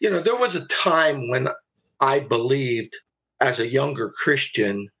There was a time when I believed as a younger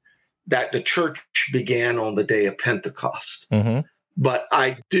Christian that the church began on the day of Pentecost. Mm-hmm. But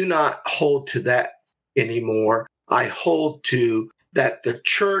I do not hold to that anymore. I hold to that the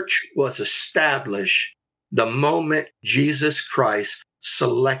church was established the moment Jesus Christ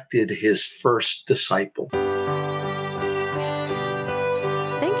selected his first disciple.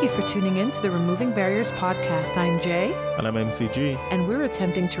 Thank you for tuning in to the Removing Barriers podcast. I'm Jay. And I'm MCG. And we're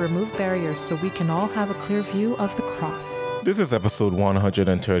attempting to remove barriers so we can all have a clear view of the cross. This is episode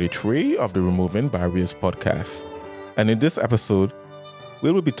 133 of the Removing Barriers podcast. And in this episode,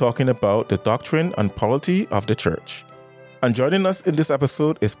 we will be talking about the doctrine and polity of the church. And joining us in this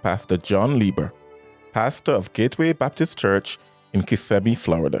episode is Pastor John Leber, pastor of Gateway Baptist Church in Kissimmee,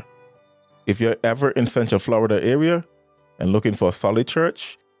 Florida. If you're ever in Central Florida area and looking for a solid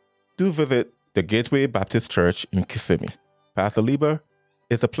church, do visit the Gateway Baptist Church in Kissimmee. Pastor Leber,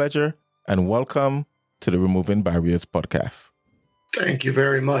 it's a pleasure and welcome to the Removing Barriers podcast. Thank you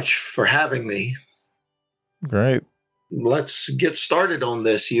very much for having me. Great. Let's get started on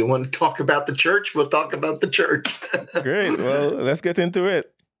this. You want to talk about the church? We'll talk about the church. Great. Well, let's get into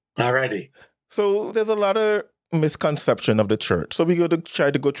it. All righty. So there's a lot of misconception of the church. So we're going to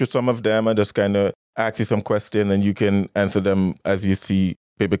try to go through some of them and just kind of ask you some questions and you can answer them as you see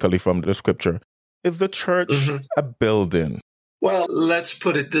biblically from the scripture. Is the church a building? Well, let's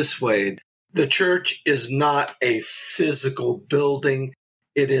put it this way. The church is not a physical building.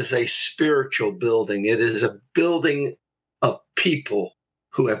 It is a spiritual building. It is a building of people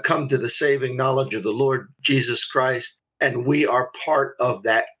who have come to the saving knowledge of the Lord Jesus Christ, and we are part of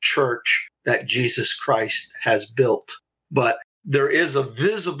that church that Jesus Christ has built. But there is a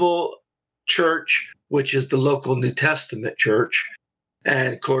visible church, which is the local New Testament church.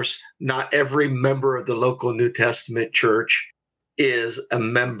 And of course, not every member of the local New Testament church is a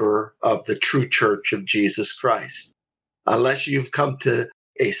member of the true church of Jesus Christ. Unless you've come to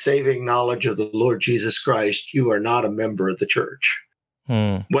a saving knowledge of the Lord Jesus Christ, you are not a member of the church.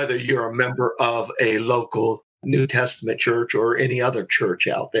 Whether you're a member of a local New Testament church or any other church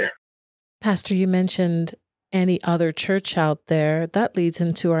out there. Pastor, you mentioned any other church out there. That leads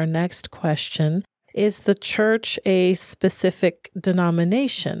into our next question. Is the church a specific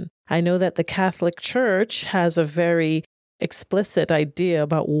denomination? I know that the Catholic Church has a very explicit idea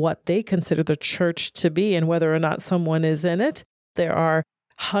about what they consider the church to be and whether or not someone is in it. There are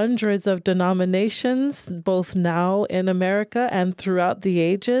hundreds of denominations, both now in America and throughout the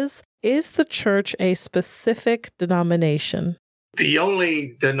ages. Is the church a specific denomination? The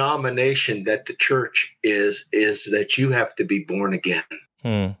only denomination that the church is that you have to be born again.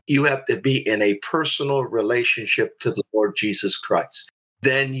 You have to be in a personal relationship to the Lord Jesus Christ.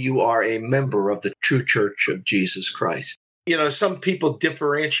 Then you are a member of the true church of Jesus Christ. Some people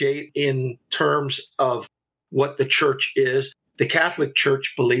differentiate in terms of what the church is. The Catholic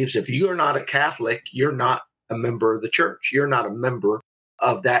Church believes if you're not a Catholic, you're not a member of the church. You're not a member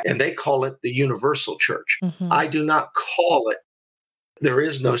of that. And they call it the universal church. I do not call it. There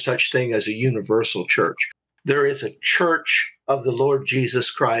is no such thing as a universal church. There is a church of the Lord Jesus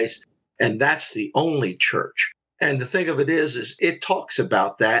Christ, and that's the only church. And the thing of it is it talks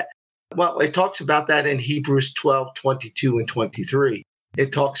about that. Well, it talks about that in Hebrews 12, 22 and 23.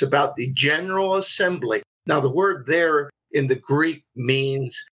 It talks about the general assembly. Now, the word there in the Greek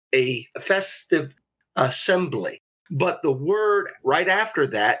means a festive assembly. But the word right after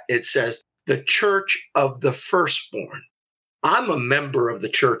that, it says the church of the firstborn. I'm a member of the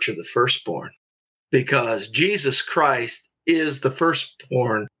church of the firstborn because Jesus Christ is the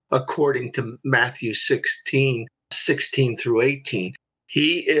firstborn according to Matthew 16 through 18.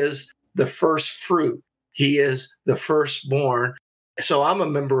 He is the first fruit. He is the firstborn. So I'm a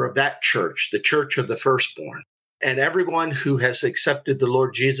member of that church, the church of the firstborn. And everyone who has accepted the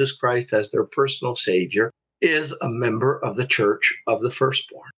Lord Jesus Christ as their personal Savior is a member of the church of the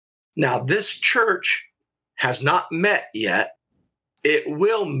firstborn. Now, this church has not met yet. It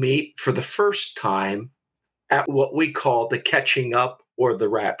will meet for the first time at what we call the catching up or the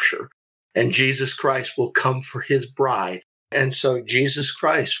rapture. And Jesus Christ will come for his bride. And so Jesus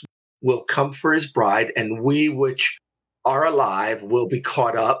Christ will come for his bride, and we which are alive will be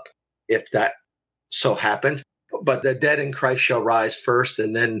caught up if that so happens. But the dead in Christ shall rise first,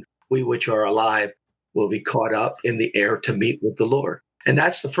 and then we which are alive will be caught up in the air to meet with the Lord. And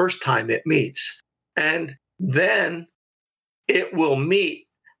that's the first time it meets. And then it will meet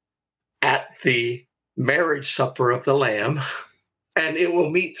at the marriage supper of the Lamb, and it will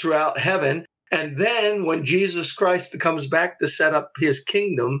meet throughout heaven. And then when Jesus Christ comes back to set up his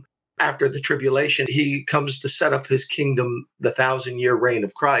kingdom after the tribulation, he comes to set up his kingdom, the 1,000-year reign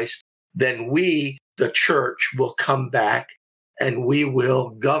of Christ, then we, the church, will come back and we will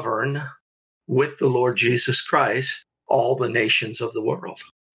govern with the Lord Jesus Christ all the nations of the world.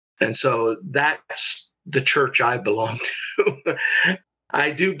 And so that's the church I belong to.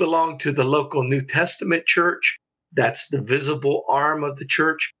 I do belong to the local New Testament church. That's the visible arm of the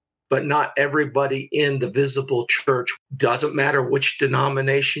church. But not everybody in the visible church, doesn't matter which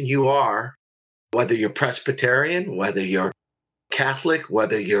denomination you are, whether you're Presbyterian, whether you're Catholic,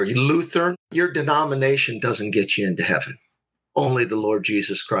 whether you're Lutheran, your denomination doesn't get you into heaven. Only the Lord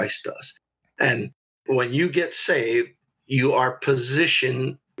Jesus Christ does. And when you get saved, you are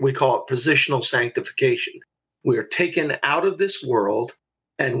positioned, we call it positional sanctification. We are taken out of this world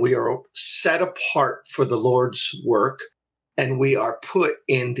and we are set apart for the Lord's work. And we are put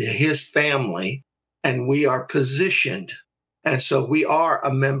into his family and we are positioned. And so we are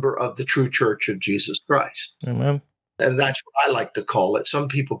a member of the true church of Jesus Christ. Amen. And that's what I like to call it. Some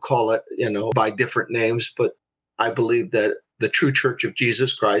people call it, by different names, but I believe that the true church of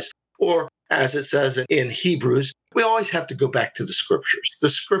Jesus Christ, or as it says in Hebrews, we always have to go back to the scriptures. The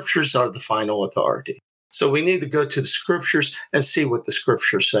scriptures are the final authority. So we need to go to the scriptures and see what the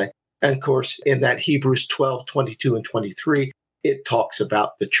scriptures say. And of course, in that Hebrews 12, 22 and 23, it talks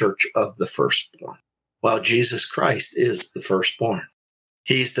about the church of the firstborn. Well, Jesus Christ is the firstborn.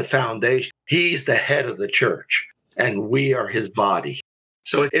 He's the foundation. He's the head of the church, and we are his body.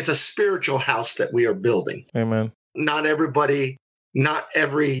 So it's a spiritual house that we are building. Amen. Not everybody, not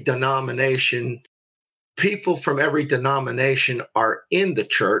every denomination, people from every denomination are in the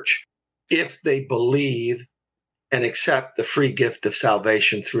church if they believe and accept the free gift of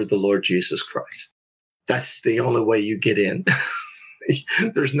salvation through the Lord Jesus Christ. That's the only way you get in.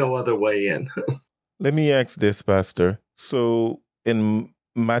 There's no other way in. Let me ask this, Pastor. So in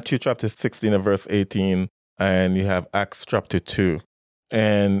Matthew chapter 16 and verse 18, and you have Acts chapter 2,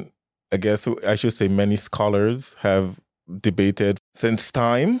 and I guess I should say many scholars have debated since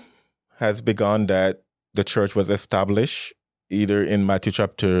time has begun that the church was established either in Matthew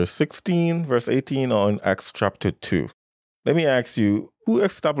chapter 16, verse 18, or in Acts chapter 2. Let me ask you, who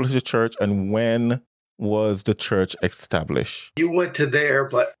established the church and when was the church established? You went to there,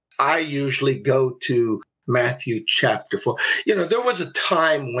 but I usually go to Matthew chapter 4. There was a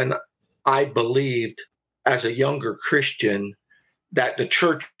time when I believed as a younger Christian that the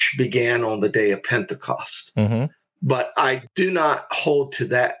church began on the day of Pentecost. Mm-hmm. But I do not hold to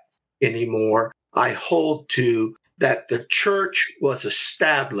that anymore. I hold to that the church was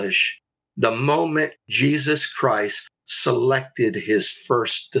established the moment Jesus Christ selected his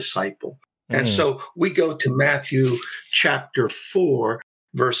first disciple. And so we go to Matthew chapter 4,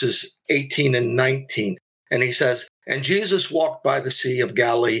 verses 18 and 19. And he says, "And Jesus walked by the Sea of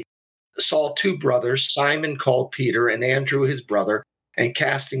Galilee, saw two brothers, Simon called Peter and Andrew his brother, and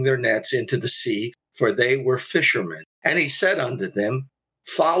casting their nets into the sea, for they were fishermen. And he said unto them,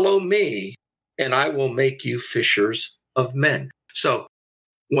 Follow me, and I will make you fishers of men." So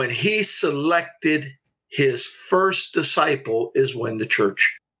when he selected his first disciple is when the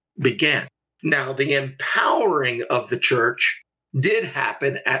church began. Now, the empowering of the church did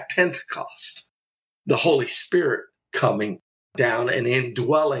happen at Pentecost, the Holy Spirit coming down and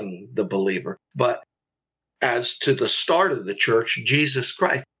indwelling the believer. But as to the start of the church, Jesus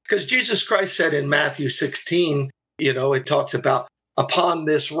Christ, because Jesus Christ said in Matthew 16, it talks about upon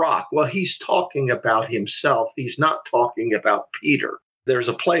this rock. Well, he's talking about himself. He's not talking about Peter. There's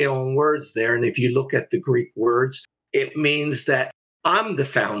a play on words there. And if you look at the Greek words, it means that I'm the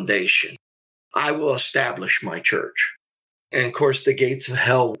foundation. I will establish my church. And of course, the gates of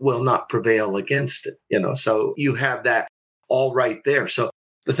hell will not prevail against it. So you have that all right there. So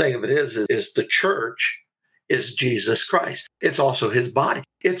the thing of it is the church is Jesus Christ. It's also his body.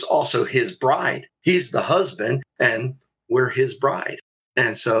 It's also his bride. He's the husband and we're his bride.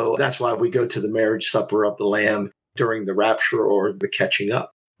 And so that's why we go to the marriage supper of the Lamb during the rapture or the catching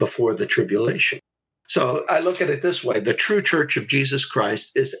up before the tribulation. So I look at it this way. The true church of Jesus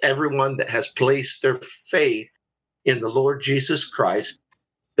Christ is everyone that has placed their faith in the Lord Jesus Christ,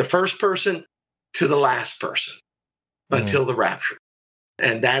 the first person to the last person until the rapture.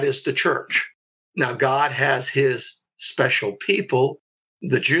 And that is the church. Now, God has his special people,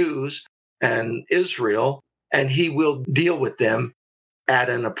 the Jews and Israel, and he will deal with them at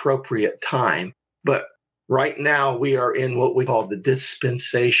an appropriate time. But right now we are in what we call the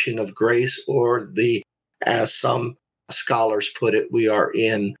dispensation of grace, or as some scholars put it, we are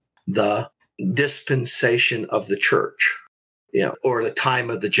in the dispensation of the church, or the time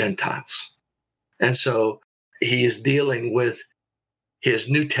of the Gentiles. And so he is dealing with his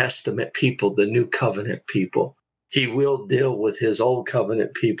New Testament people, the New Covenant people. He will deal with his Old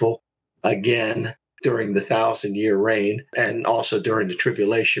Covenant people again during the 1,000-year reign, and also during the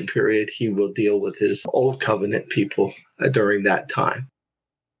tribulation period. He will deal with his Old Covenant people during that time.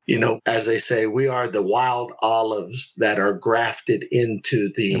 You know, as they say, we are the wild olives that are grafted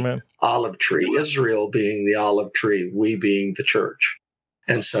into the Amen. olive tree, Israel being the olive tree, we being the church.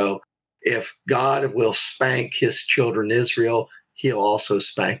 And so if God will spank his children Israel, he'll also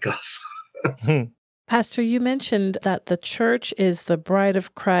spank us. Pastor, you mentioned that the church is the bride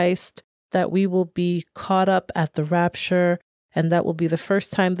of Christ, that we will be caught up at the rapture, and that will be the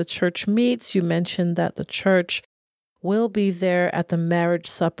first time the church meets. You mentioned that the church will be there at the marriage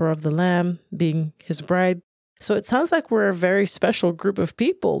supper of the Lamb, being his bride. So it sounds like we're a very special group of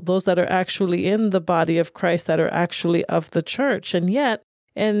people, those that are actually in the body of Christ, that are actually of the church. And yet,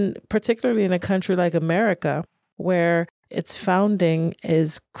 and particularly in a country like America, where its founding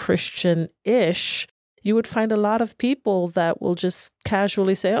is Christian-ish, you would find a lot of people that will just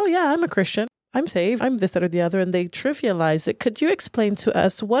casually say, oh yeah, I'm a Christian, I'm saved, I'm this, that, or the other, and they trivialize it. Could you explain to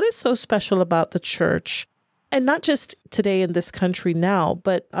us what is so special about the church? And not just today in this country now,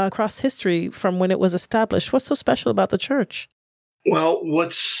 but across history from when it was established. What's so special about the church? Well,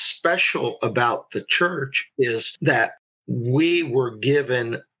 what's special about the church is that we were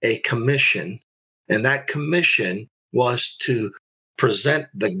given a commission, and that commission was to present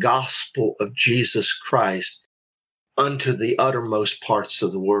the gospel of Jesus Christ unto the uttermost parts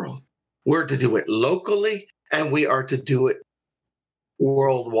of the world. We're to do it locally, and we are to do it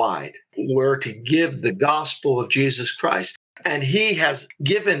worldwide. We're to give the gospel of Jesus Christ, and he has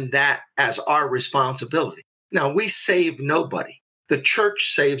given that as our responsibility. Now, we save nobody. The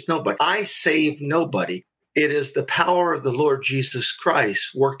church saves nobody. I save nobody. It is the power of the Lord Jesus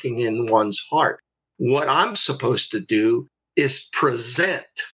Christ working in one's heart. What I'm supposed to do is present.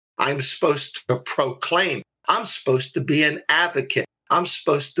 I'm supposed to proclaim. I'm supposed to be an advocate. I'm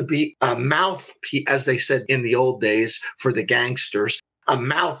supposed to be a mouthpiece, as they said in the old days for the gangsters, a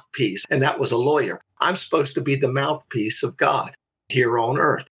mouthpiece. And that was a lawyer. I'm supposed to be the mouthpiece of God here on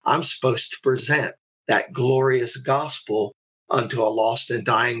earth. I'm supposed to present that glorious gospel unto a lost and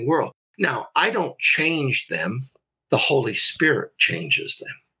dying world. Now, I don't change them. The Holy Spirit changes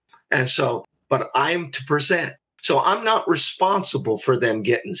them. And so, but I'm to present. So I'm not responsible for them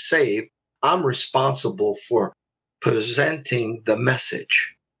getting saved. I'm responsible for presenting the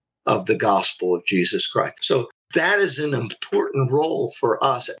message of the gospel of Jesus Christ. So that is an important role for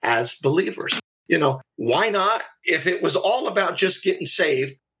us as believers. You know, why not? If it was all about just getting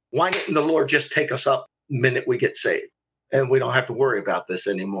saved, why didn't the Lord just take us up the minute we get saved? And we don't have to worry about this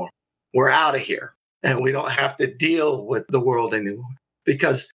anymore. We're out of here, and we don't have to deal with the world anymore,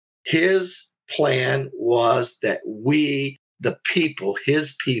 because his plan was that we, the people,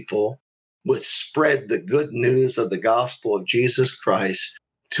 his people, would spread the good news of the gospel of Jesus Christ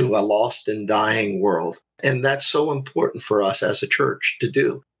to a lost and dying world. And that's so important for us as a church to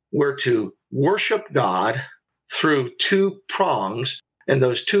do. We're to worship God through two prongs, and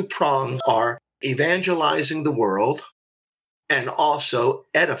those two prongs are evangelizing the world and also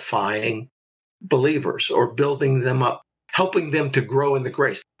edifying believers or building them up, helping them to grow in the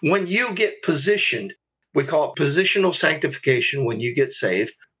grace. When you get positioned, we call it positional sanctification when you get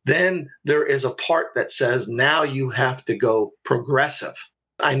saved, then there is a part that says now you have to go progressive.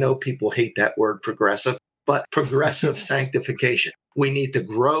 I know people hate that word progressive, but progressive sanctification. We need to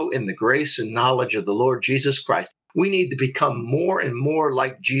grow in the grace and knowledge of the Lord Jesus Christ. We need to become more and more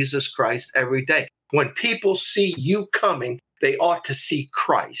like Jesus Christ every day. When people see you coming, they ought to see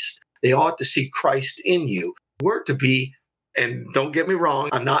Christ. They ought to see Christ in you. We're to be, and don't get me wrong,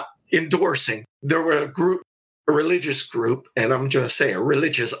 I'm not endorsing. There were a religious group, and I'm going to say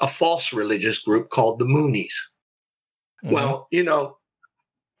a false religious group called the Moonies. Mm-hmm. Well, you know,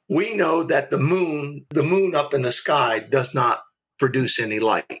 we know that the moon up in the sky does not produce any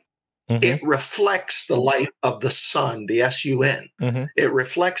light. Mm-hmm. It reflects the light of the sun, the sun. Mm-hmm. It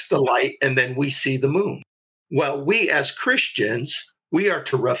reflects the light, and then we see the moon. Well, we as Christians, we are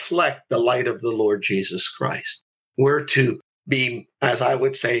to reflect the light of the Lord Jesus Christ. We're to be, as I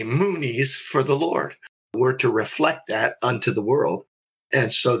would say, Moonies for the Lord. We're to reflect that unto the world,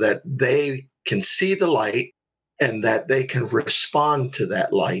 and so that they can see the light and that they can respond to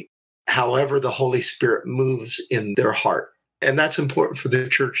that light, however the Holy Spirit moves in their heart. And that's important for the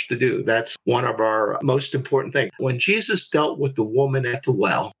church to do. That's one of our most important things. When Jesus dealt with the woman at the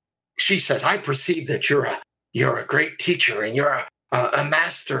well, she says, I perceive that you're a great teacher and you're a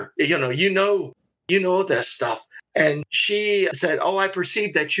master. You know this stuff. And she said, oh, I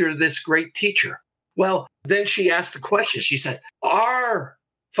perceive that you're this great teacher. Well, then she asked the question. She said, our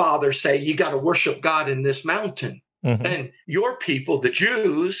fathers say you got to worship God in this mountain. Mm-hmm. And your people, the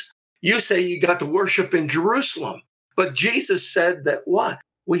Jews, you say you got to worship in Jerusalem. But Jesus said that what?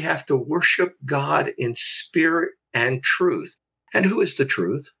 We have to worship God in spirit and truth. And who is the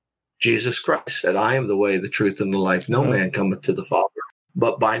truth? Jesus Christ said, I am the way, the truth, and the life. No man cometh to the Father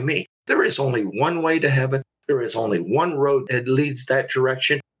but by me. There is only one way to heaven. There is only one road that leads that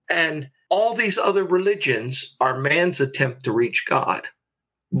direction. And all these other religions are man's attempt to reach God.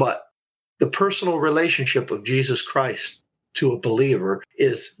 But the personal relationship of Jesus Christ to a believer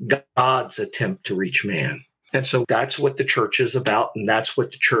is God's attempt to reach man. And so that's what the church is about, and that's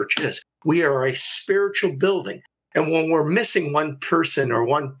what the church is. We are a spiritual building. And when we're missing one person or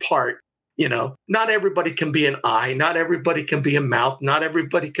one part, not everybody can be an eye, not everybody can be a mouth, not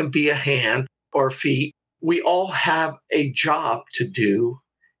everybody can be a hand or feet. We all have a job to do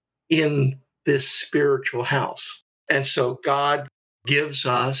in this spiritual house. And so God gives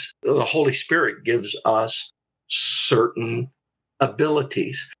us, the Holy Spirit gives us certain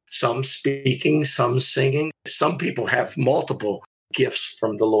abilities, some speaking, some singing. Some people have multiple gifts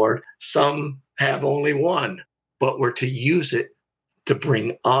from the Lord. Some have only one, but we're to use it to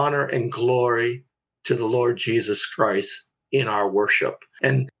bring honor and glory to the Lord Jesus Christ in our worship.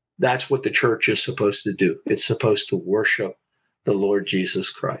 And that's what the church is supposed to do. It's supposed to worship the Lord Jesus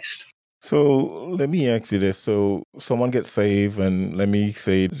Christ. So let me ask you this. So someone gets saved, and let me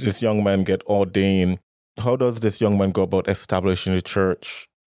say this young man get ordained. How does this young man go about establishing a church,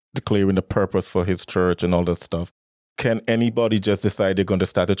 declaring the purpose for his church and all that stuff? Can anybody just decide they're going to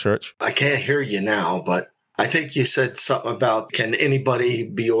start a church? I can't hear you now, but I think you said something about, can anybody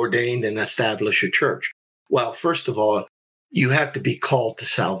be ordained and establish a church? Well, first of all, you have to be called to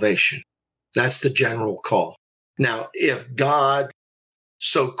salvation. That's the general call. Now, if God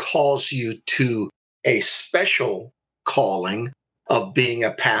so calls you to a special calling of being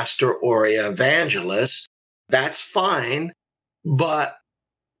a pastor or an evangelist, that's fine. But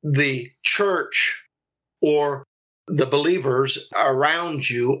the church or the believers around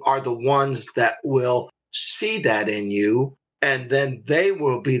you are the ones that will see that in you, and then they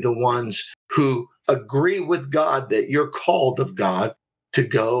will be the ones who agree with God that you're called of God to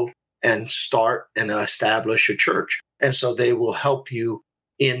go and start and establish a church. And so they will help you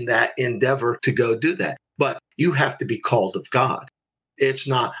in that endeavor to go do that. But you have to be called of God. It's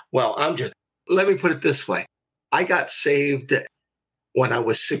not, let me put it this way. I got saved when I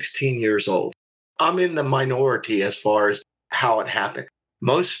was 16 years old. I'm in the minority as far as how it happened.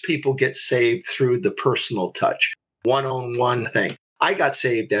 Most people get saved through the personal touch, one-on-one thing. I got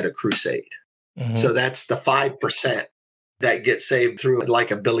saved at a crusade. Mm-hmm. So that's the 5% that get saved through like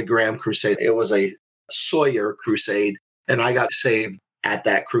a Billy Graham crusade. It was a Sawyer crusade, and I got saved at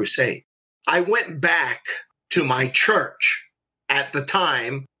that crusade. I went back to my church at the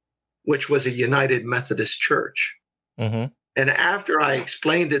time, which was a United Methodist Church. Mm-hmm. And after I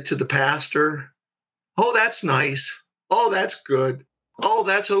explained it to the pastor, oh, that's nice. Oh, that's good. Oh,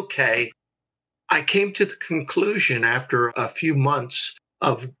 that's okay. I came to the conclusion after a few months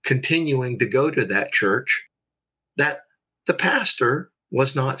of continuing to go to that church that the pastor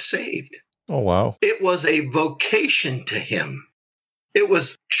was not saved. Oh, wow. It was a vocation to him. It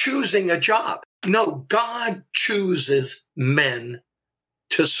was choosing a job. No, God chooses men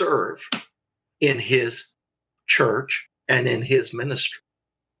to serve in his church and in his ministry.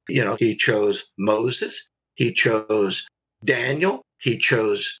 He chose Moses. He chose Daniel. He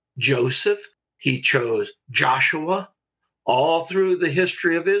chose Joseph. He chose Joshua, all through the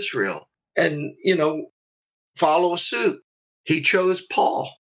history of Israel. And, follow suit. He chose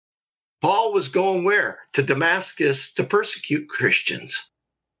Paul. Paul was going where? To Damascus to persecute Christians.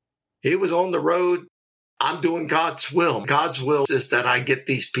 He was on the road. I'm doing God's will. God's will is that I get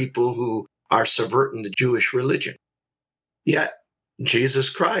these people who are subverting the Jewish religion. Yet Jesus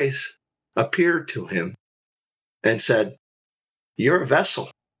Christ appeared to him and said, you're a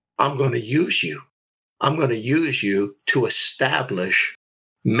vessel. I'm going to use you. I'm going to use you to establish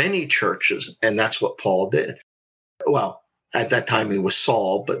many churches. And that's what Paul did. Well, at that time he was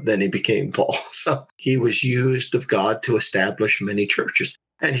Saul, but then he became Paul. So he was used of God to establish many churches.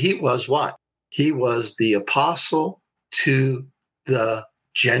 And he was what? He was the apostle to the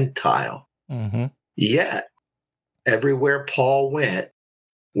Gentile. Mm-hmm. Yet, everywhere Paul went,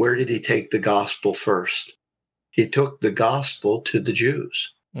 where did he take the gospel first? He took the gospel to the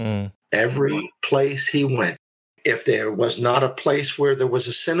Jews. Mm. Every place he went. If there was not a place where there was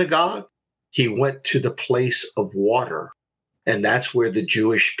a synagogue, he went to the place of water. And that's where the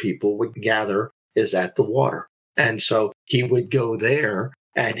Jewish people would gather, is at the water. And so he would go there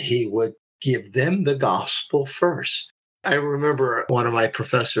and he would give them the gospel first. I remember one of my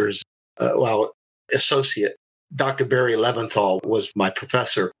professors, associate, Dr. Barry Leventhal was my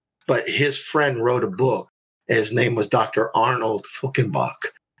professor, but his friend wrote a book. His name was Dr. Arnold Fuckenbach,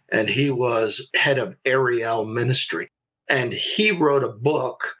 and he was head of Ariel Ministry. And he wrote a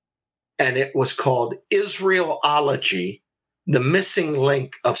book, and it was called Israelology, the Missing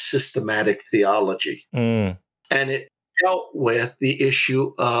Link of Systematic Theology. And it dealt with the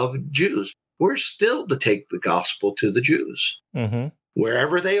issue of Jews. We're still to take the gospel to the Jews.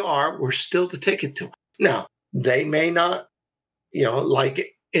 Wherever they are, we're still to take it to them. Now, they may not,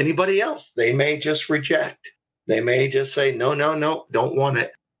 like anybody else, they may just reject. They may just say, no, don't want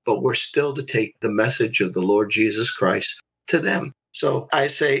it. But we're still to take the message of the Lord Jesus Christ to them. So I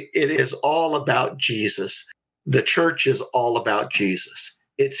say it is all about Jesus. The church is all about Jesus.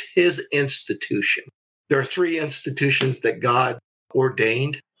 It's his institution. There are 3 institutions that God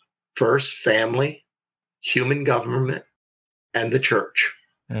ordained. First, family, human government, and the church.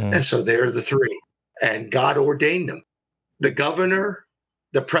 And so they're the 3. And God ordained them. The governor,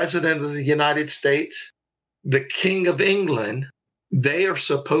 the president of the United States, the king of England, they are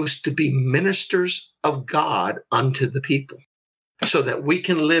supposed to be ministers of God unto the people so that we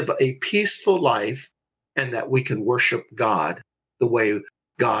can live a peaceful life and that we can worship God the way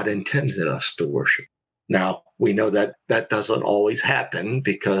God intended us to worship. Now, we know that that doesn't always happen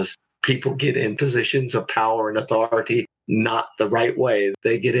because people get in positions of power and authority not the right way.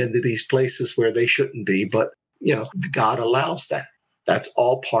 They get into these places where they shouldn't be, but, God allows that. That's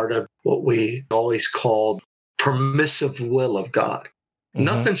all part of what we always call permissive will of God.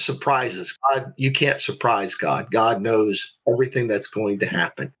 Nothing surprises God. You can't surprise God. God knows everything that's going to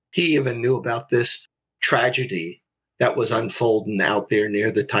happen. He even knew about this tragedy that was unfolding out there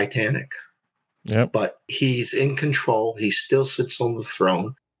near the Titanic. Yep. But he's in control. He still sits on the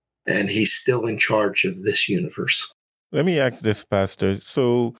throne, and he's still in charge of this universe. Let me ask this, Pastor.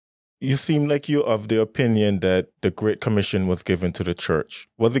 So you seem like you're of the opinion that the Great Commission was given to the church.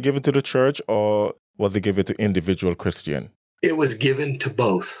 Was it given to the church or was it given to individual Christian? It was given to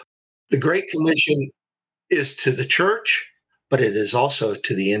both. The Great Commission is to the church, but it is also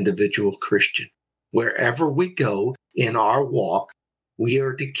to the individual Christian. Wherever we go in our walk, we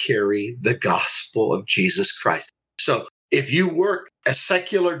are to carry the gospel of Jesus Christ. So if you work a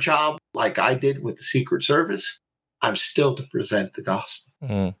secular job like I did with the Secret Service, I'm still to present the gospel.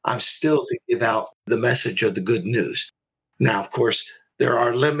 I'm still to give out the message of the good news. Now, of course, there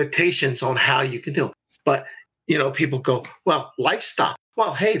are limitations on how you can do it. But, people go, well, lifestyle.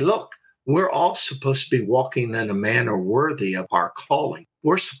 Well, hey, look, we're all supposed to be walking in a manner worthy of our calling.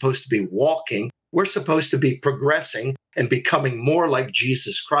 We're supposed to be walking. We're supposed to be progressing and becoming more like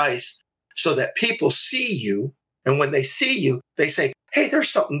Jesus Christ so that people see you. And when they see you, they say, hey, there's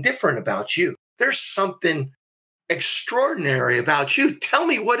something different about you. There's something extraordinary about you. Tell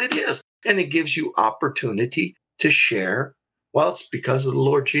me what it is. And it gives you opportunity to share. Well, it's because of the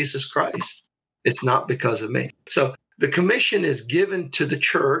Lord Jesus Christ. It's not because of me. So the commission is given to the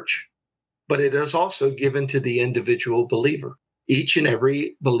church, but it is also given to the individual believer. Each and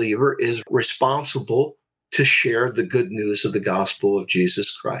every believer is responsible to share the good news of the gospel of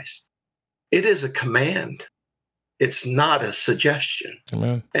Jesus Christ. It is a command. It's not a suggestion.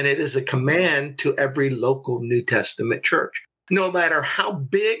 Amen. And it is a command to every local New Testament church, no matter how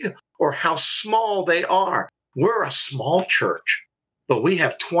big or how small they are. We're a small church, but we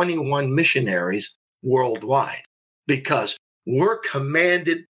have 21 missionaries worldwide because we're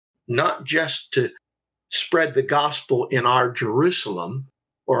commanded not just to spread the gospel in our Jerusalem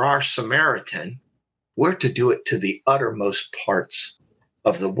or our Samaritan, we're to do it to the uttermost parts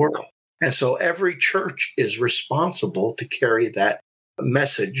of the world. And so every church is responsible to carry that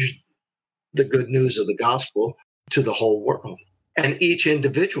message, the good news of the gospel, to the whole world. And each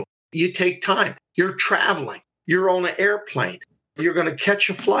individual, you take time, you're traveling, you're on an airplane, you're going to catch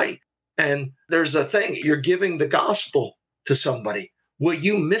a flight. And there's a thing, you're giving the gospel to somebody. Will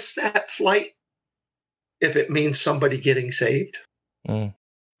you miss that flight if it means somebody getting saved?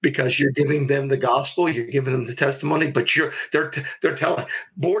 Because you're giving them the gospel, you're giving them the testimony, but they're telling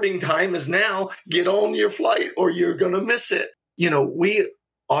boarding time is now, get on your flight or you're going to miss it. We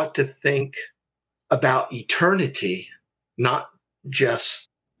ought to think about eternity, not just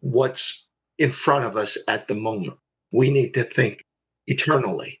what's in front of us at the moment. We need to think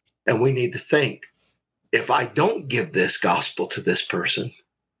eternally, and we need to think, if I don't give this gospel to this person,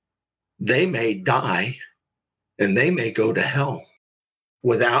 they may die and they may go to hell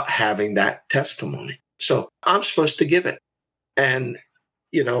without having that testimony. So I'm supposed to give it. And,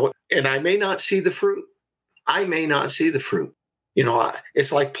 and I may not see the fruit. I may not see the fruit.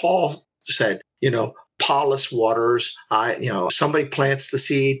 It's like Paul said, Paulus waters, somebody plants the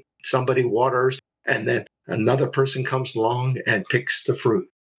seed, somebody waters, and then another person comes along and picks the fruit.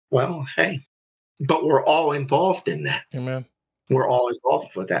 Well, hey, but we're all involved in that. Amen. We're all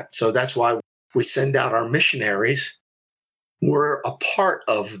involved with that. So that's why we send out our missionaries. We're a part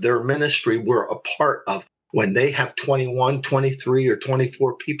of their ministry. We're a part of when they have 21, 23, or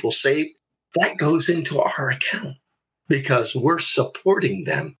 24 people saved, that goes into our account because we're supporting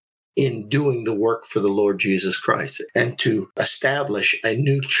them in doing the work for the Lord Jesus Christ and to establish a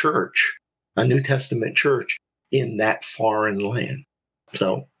new church, a New Testament church in that foreign land.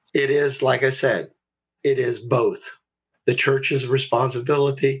 So it is, like I said, it is both the church's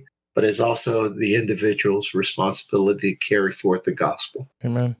responsibility, but it's also the individual's responsibility to carry forth the gospel.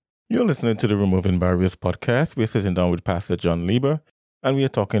 Amen. You're listening to the Removing Barriers podcast. We're sitting down with Pastor John Leber, and we are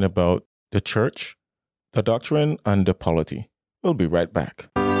talking about the church, the doctrine, and the polity. We'll be right back.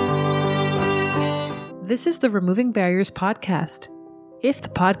 This is the Removing Barriers podcast. If the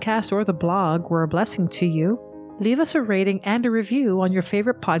podcast or the blog were a blessing to you, leave us a rating and a review on your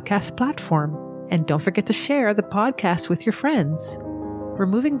favorite podcast platform. And don't forget to share the podcast with your friends.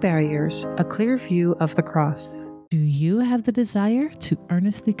 Removing Barriers, a clear view of the cross. Do you have the desire to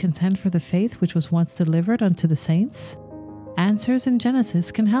earnestly contend for the faith which was once delivered unto the saints? Answers in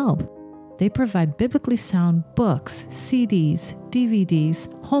Genesis can help. They provide biblically sound books, CDs, DVDs,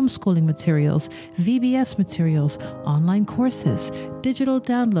 homeschooling materials, VBS materials, online courses, digital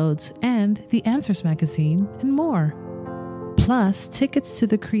downloads, and the Answers magazine, and more. Plus, tickets to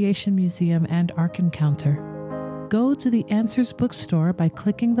the Creation Museum and Ark Encounter. Go to the Answers bookstore by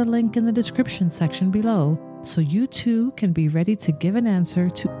clicking the link in the description section below, so you too can be ready to give an answer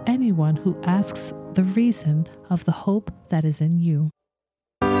to anyone who asks the reason of the hope that is in you.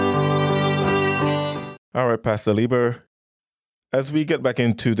 All right, Pastor Leber, as we get back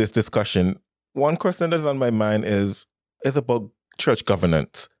into this discussion, one question that's on my mind is about church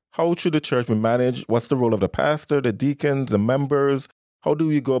governance. How should the church be managed? What's the role of the pastor, the deacons, the members? How do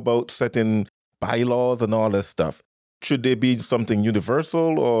we go about setting bylaws and all this stuff? Should they be something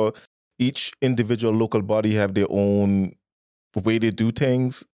universal, or each individual local body have their own way they do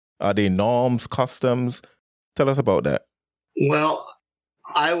things? Are they norms, customs? Tell us about that. Well,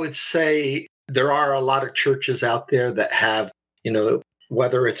 I would say there are a lot of churches out there that have,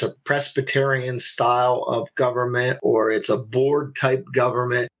 whether it's a Presbyterian style of government or it's a board type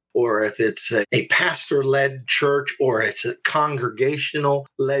government, or if it's a pastor-led church or it's a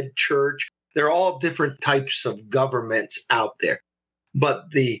congregational-led church. They're all different types of governments out there.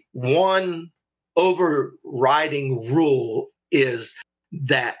 But the one overriding rule is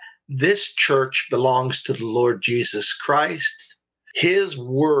that this church belongs to the Lord Jesus Christ. His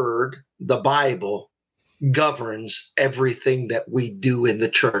word, the Bible, governs everything that we do in the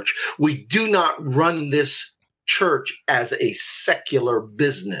church. We do not run this church as a secular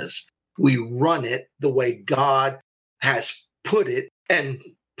business. We run it the way God has put it. And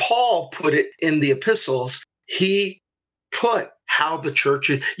Paul put it in the epistles. He put how the church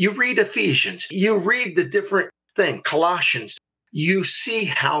is. You read Ephesians, you read the different thing, Colossians, you see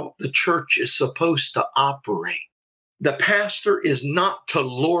how the church is supposed to operate. The pastor is not to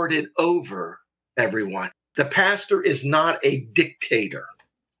lord it over everyone. The pastor is not a dictator.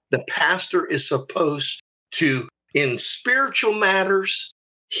 The pastor is supposed to, in spiritual matters,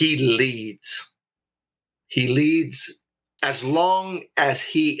 he leads. He leads as long as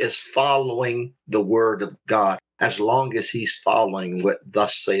he is following the word of God, as long as he's following what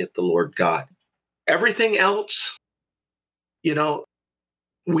thus saith the Lord God. Everything else,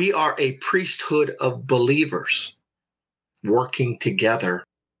 we are a priesthood of believers working together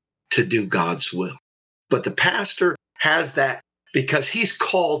to do God's will. But the pastor has that because he's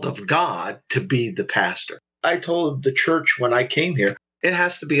called of God to be the pastor. I told the church when I came here, it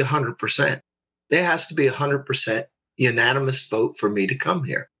has to be 100%. There has to be 100% unanimous vote for me to come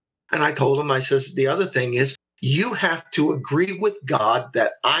here. And I told him, I says, the other thing is you have to agree with God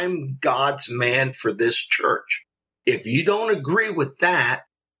that I'm God's man for this church. If you don't agree with that,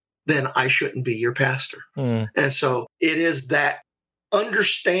 then I shouldn't be your pastor. And so it is that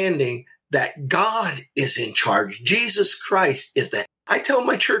understanding that God is in charge. Jesus Christ is that. I tell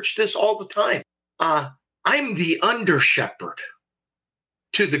my church this all the time. I'm the under shepherd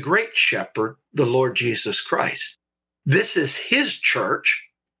to the great shepherd, the Lord Jesus Christ. This is his church,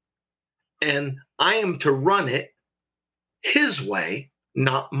 and I am to run it his way,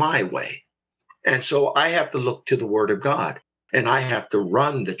 not my way. And so I have to look to the word of God, and I have to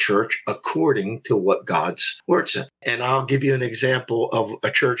run the church according to what God's word said. And I'll give you an example of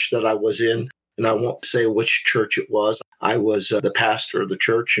a church that I was in, and I won't say which church it was. I was the pastor of the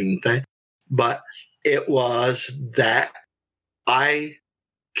church, and But it was that I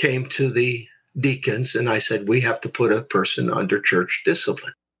came to the deacons and I said, we have to put a person under church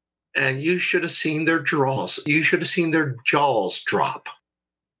discipline. And you should have seen their jaws. You should have seen their jaws drop.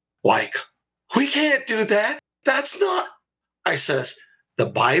 Like, we can't do that. That's not. I says, the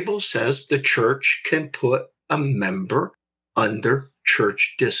Bible says the church can put a member under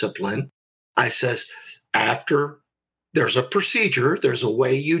church discipline. I says, after there's a procedure, there's a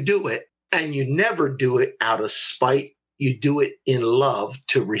way you do it, and you never do it out of spite. You do it in love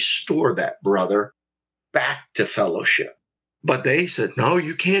to restore that brother back to fellowship. But they said, no,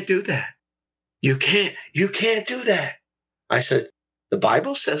 you can't do that. You can't do that. I said, the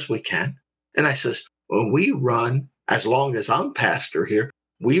Bible says we can. And I says, when we run, as long as I'm pastor here,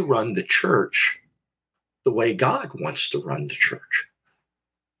 we run the church the way God wants to run the church,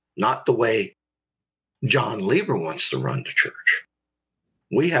 not the way John Leber wants to run the church.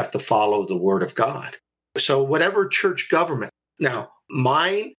 We have to follow the word of God. So whatever church government. Now,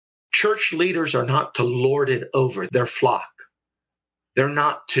 mine, church leaders are not to lord it over their flock. They're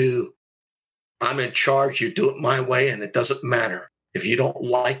not to, I'm in charge, you do it my way, and it doesn't matter. If you don't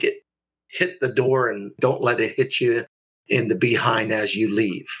like it, hit the door and don't let it hit you in the behind as you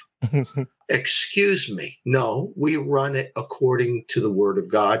leave. Excuse me. No, we run it according to the word of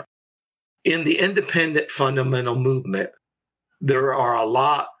God. In the independent fundamental movement, there are a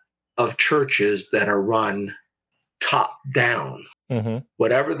lot of churches that are run top down. Mm-hmm.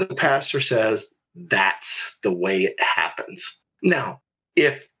 Whatever the pastor says, that's the way it happens. Now,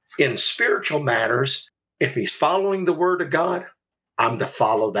 if in spiritual matters, if he's following the word of God, I'm to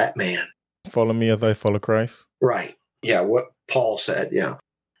follow that man. Follow me as I follow Christ. Right. Yeah, what Paul said, yeah.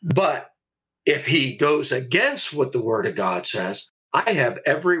 But if he goes against what the word of God says, I have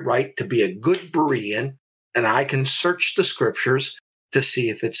every right to be a good Berean, and I can search the scriptures to see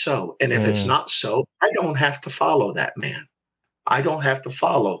if it's so. And if it's not so, I don't have to follow that man. I don't have to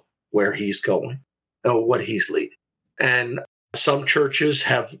follow where he's going or what he's leading. And some churches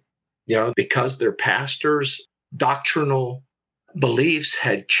have, because their pastors' doctrinal beliefs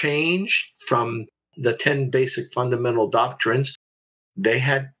had changed from the 10 basic fundamental doctrines, they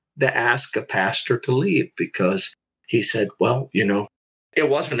had to ask a pastor to leave because he said, well, it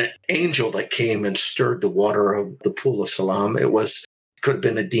wasn't an angel that came and stirred the water of the pool of Siloam. Could have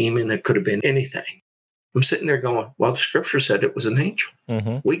been a demon. It could have been anything. I'm sitting there going, well, the scripture said it was an angel.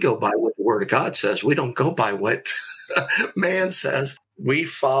 Mm-hmm. We go by what the word of God says. We don't go by what man says. We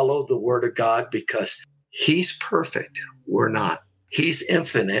follow the word of God because he's perfect. We're not. He's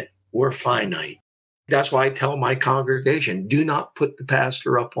infinite. We're finite. That's why I tell my congregation, do not put the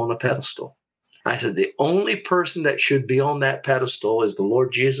pastor up on a pedestal. I said, the only person that should be on that pedestal is the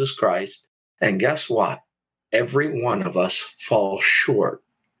Lord Jesus Christ. And guess what? Every one of us falls short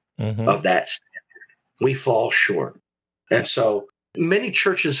of that standard. We fall short. And so many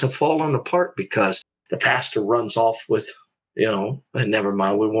churches have fallen apart because the pastor runs off with, and never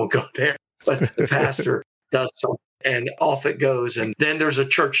mind, we won't go there. But the pastor does something and off it goes. And then there's a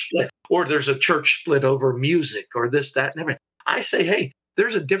church split, or there's a church split over music or this, that, and everything. I say, hey,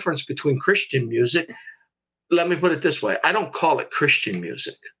 there's a difference between Christian music. Let me put it this way. I don't call it Christian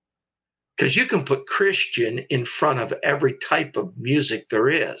music because you can put Christian in front of every type of music there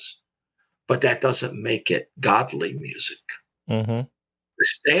is, but that doesn't make it godly music. Mm-hmm. The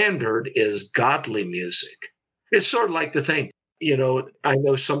standard is godly music. It's sort of like the thing, I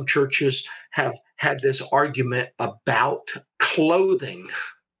know some churches have had this argument about clothing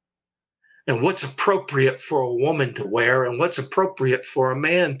and what's appropriate for a woman to wear and what's appropriate for a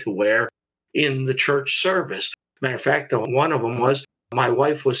man to wear in the church service. Matter of fact, one of them was my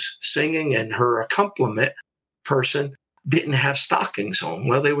wife was singing and her accompaniment person didn't have stockings on.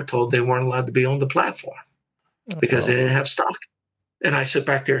 Well, they were told they weren't allowed to be on the platform because they didn't have stockings. And I sit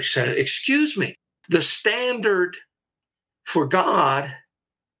back there and said, excuse me, the standard for God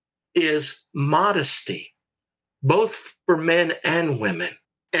is modesty, both for men and women.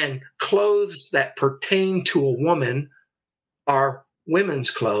 And clothes that pertain to a woman are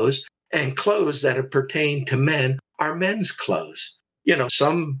women's clothes, and clothes that pertain to men are men's clothes.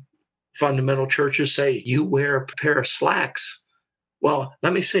 Some fundamental churches say you wear a pair of slacks. Well,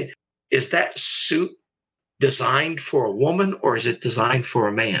 let me see. Is that suit designed for a woman or is it designed for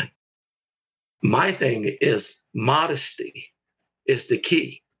a man? My thing is modesty is the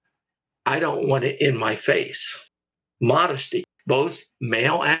key. I don't want it in my face. Modesty, both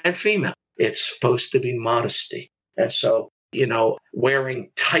male and female. It's supposed to be modesty. And so,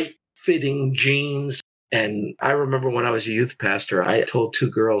 wearing tight-fitting jeans. And I remember when I was a youth pastor, I told two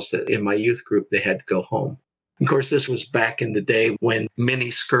girls that in my youth group, they had to go home Of course, this was back in the day when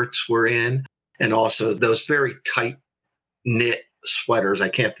mini skirts were in, and also those very tight knit sweaters. I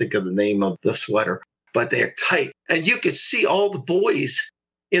can't think of the name of the sweater, but they're tight. And you could see all the boys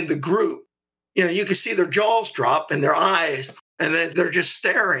in the group. You could see their jaws drop and their eyes, and then they're just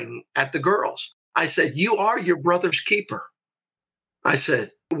staring at the girls. I said, you are your brother's keeper. I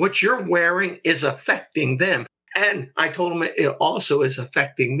said, what you're wearing is affecting them. And I told them it also is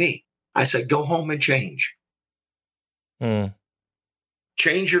affecting me. I said, go home and change.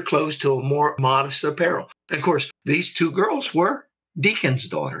 Change your clothes to a more modest apparel. And of course, these two girls were deacons'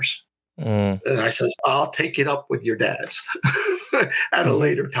 daughters. And I said, I'll take it up with your dads at a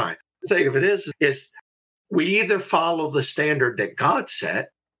later time. The thing of it is we either follow the standard that God set.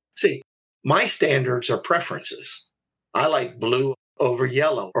 See, my standards are preferences. I like blue over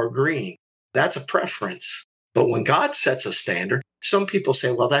yellow or green. That's a preference. But when God sets a standard, some people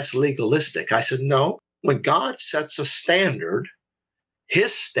say, well, that's legalistic. I said, no, when God sets a standard,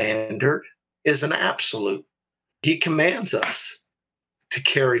 his standard is an absolute. He commands us to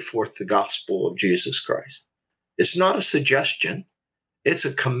carry forth the gospel of Jesus Christ. It's not a suggestion. It's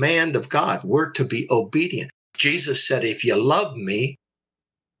a command of God. We're to be obedient. Jesus said, if you love me,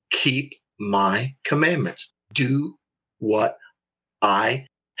 keep my commandments. Do what I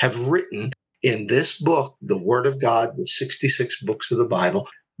have written in this book, the Word of God, the 66 books of the Bible.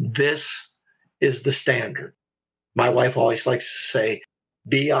 This is the standard. My wife always likes to say,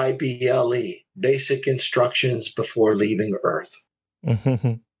 BIBLE, basic instructions before leaving earth.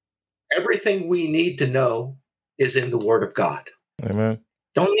 Everything we need to know is in the Word of God. Amen.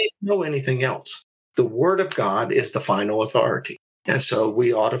 Don't need to know anything else. The Word of God is the final authority. And so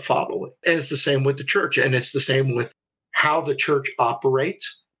we ought to follow it. And it's the same with the church. And it's the same with how the church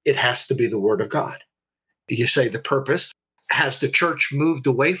operates. It has to be the Word of God. You say the purpose. Has the church moved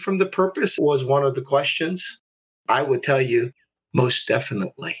away from the purpose? Was one of the questions. I would tell you, most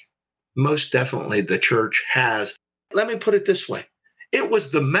definitely. Most definitely the church has. Let me put it this way. It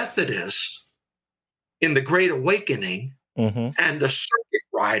was the Methodists in the Great Awakening and the circuit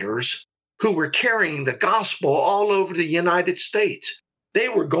riders who were carrying the gospel all over the United States. They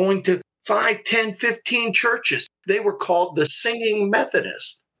were going to 5, 10, 15 churches. They were called the Singing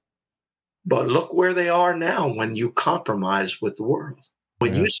Methodists. But look where they are now when you compromise with the world.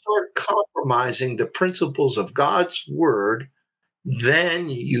 When you start compromising the principles of God's word, then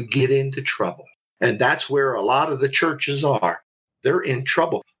you get into trouble. And that's where a lot of the churches are. They're in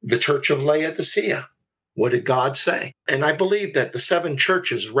trouble. The church of Laodicea, what did God say? And I believe that the 7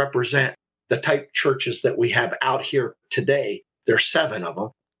 churches represent the type churches that we have out here today. There's 7 of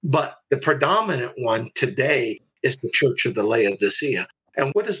them. But the predominant one today is the church of the Laodicea.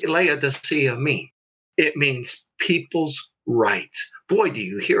 And what does Laodicea mean? It means people's rights. Boy, do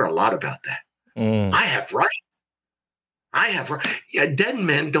you hear a lot about that. I have rights. I have rights. Yeah, dead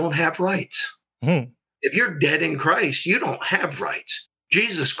men don't have rights. If you're dead in Christ, you don't have rights.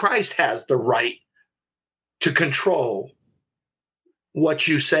 Jesus Christ has the right to control what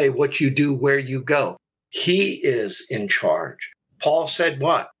you say, what you do, where you go. He is in charge. Paul said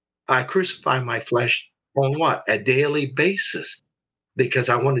what? I crucify my flesh on what? A daily basis, because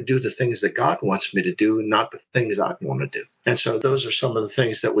I want to do the things that God wants me to do, not the things I want to do. And so those are some of the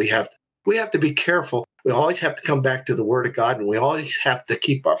things that we have to be careful. We always have to come back to the Word of God, and we always have to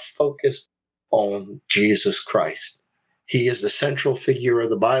keep our focus on Jesus Christ. He is the central figure of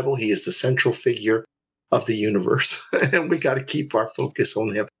the Bible. He is the central figure of the universe. And we got to keep our focus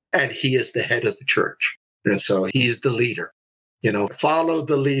on him. And he is the head of the church. And so he's the leader. Follow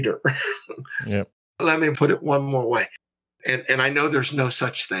the leader. Yep. Let me put it one more way. And I know there's no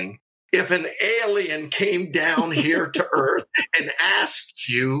such thing. If an alien came down here to earth and asked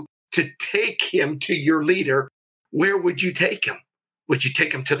you to take him to your leader, where would you take him? Would you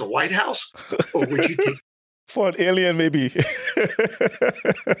take him to the White House? Or would you take For an alien, maybe.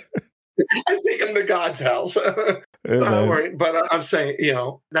 I take him to God's house. Don't worry. But I'm saying,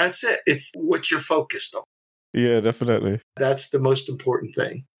 that's it. It's what you're focused on. Yeah, definitely. That's the most important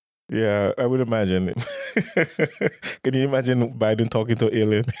thing. Yeah, I would imagine. Can you imagine Biden talking to an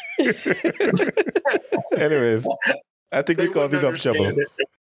alien? Anyways, I think we caused enough trouble.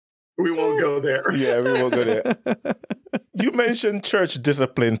 We won't go there. Yeah, we won't go there. You mentioned church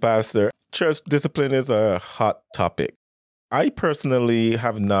discipline, Pastor. Church discipline is a hot topic. I personally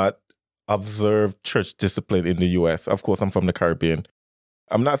have not observed church discipline in the U.S. Of course, I'm from the Caribbean.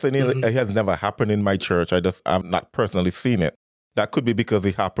 I'm not saying it has never happened in my church. I've not personally seen it. That could be because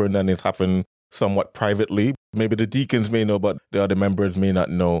it happened and it's happened somewhat privately. Maybe the deacons may know, but the other members may not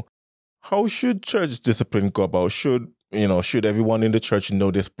know. How should church discipline go about? Should everyone in the church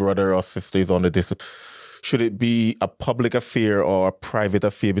know this brother or sister is on the discipline? should it be a public affair or a private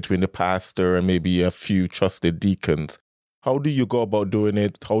affair between the pastor and maybe a few trusted deacons? How do you go about doing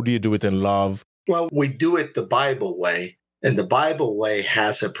it? How do you do it in love? Well, we do it the Bible way, and the Bible way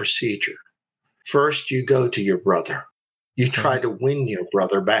has a procedure. First, you go to your brother. You try to win your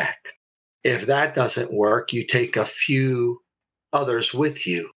brother back. If that doesn't work, you take a few others with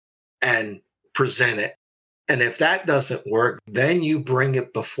you and present it. And if that doesn't work, then you bring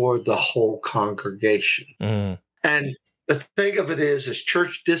it before the whole congregation. And the thing of it is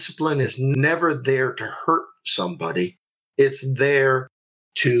church discipline is never there to hurt somebody. It's there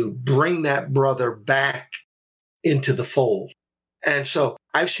to bring that brother back into the fold. And so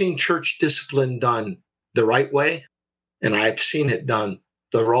I've seen church discipline done the right way, and I've seen it done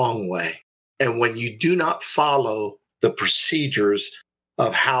the wrong way. And when you do not follow the procedures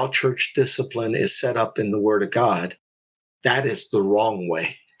of how church discipline is set up in the Word of God, that is the wrong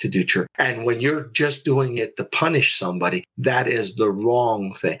way to do church. And when you're just doing it to punish somebody, that is the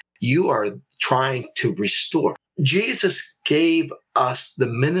wrong thing. You are trying to restore. Jesus gave us the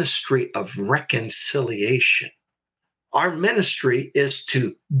ministry of reconciliation. Our ministry is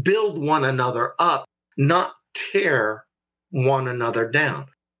to build one another up, not tear one another down.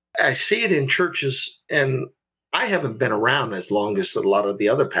 I see it in churches, and I haven't been around as long as a lot of the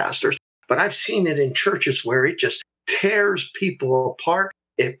other pastors, but I've seen it in churches where it just tears people apart.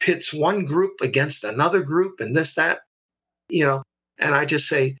 It pits one group against another group and this, that, and I just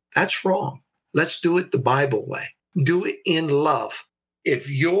say, that's wrong. Let's do it the Bible way. Do it in love. If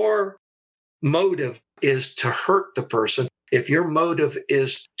your motive is to hurt the person, if your motive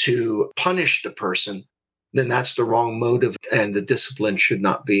is to punish the person, then that's the wrong motive and the discipline should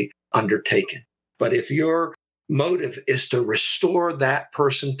not be undertaken. But if your motive is to restore that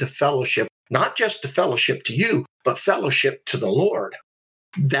person to fellowship, not just to fellowship to you, but fellowship to the Lord,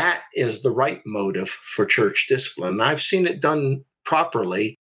 that is the right motive for church discipline. And I've seen it done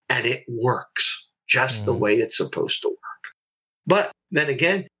properly, and it works just the way it's supposed to work. But then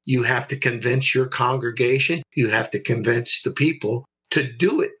again, you have to convince your congregation, you have to convince the people to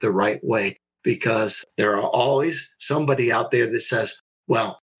do it the right way, because there are always somebody out there that says,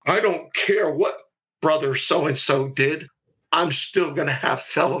 well, I don't care what brother so-and-so did, I'm still going to have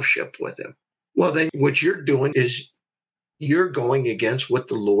fellowship with him. Well, then what you're doing is you're going against what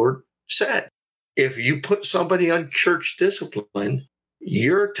the Lord said. If you put somebody on church discipline,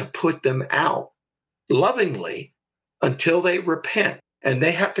 you're to put them out lovingly until they repent. And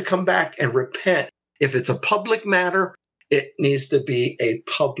they have to come back and repent. If it's a public matter, it needs to be a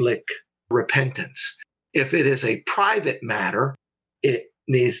public repentance. If it is a private matter, it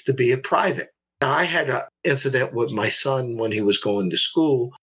needs to be a private. Now, I had an incident with my son when he was going to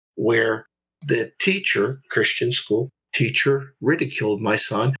school where the teacher, Christian school teacher, ridiculed my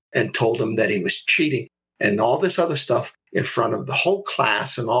son and told him that he was cheating and all this other stuff in front of the whole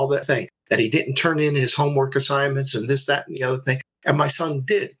class and all that thing, that he didn't turn in his homework assignments and this, that, and the other thing. And my son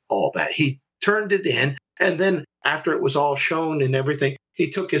did all that. He turned it in. And then after it was all shown and everything, he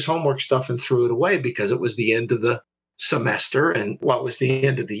took his homework stuff and threw it away because it was the end of the semester and what was the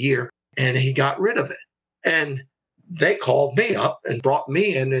end of the year. And he got rid of it. And they called me up and brought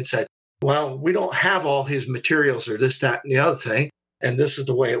me in and said, well, we don't have all his materials or this, that, and the other thing. And this is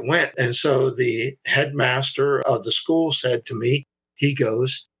the way it went. And so the headmaster of the school said to me, he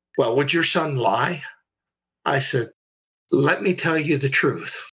goes, well, would your son lie? I said, let me tell you the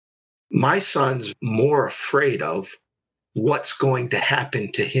truth. My son's more afraid of what's going to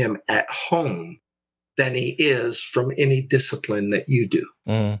happen to him at home than he is from any discipline that you do.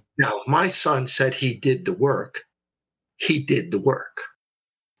 Now, if my son said he did the work, he did the work.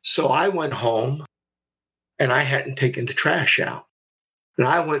 So I went home and I hadn't taken the trash out. And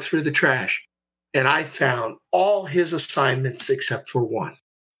I went through the trash and I found all his assignments except for one.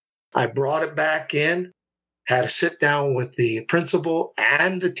 I brought it back in, had to sit down with the principal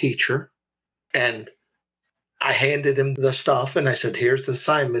and the teacher, and I handed him the stuff and I said, here's the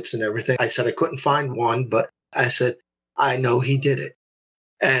assignments and everything. I said, I couldn't find one, but I said, I know he did it.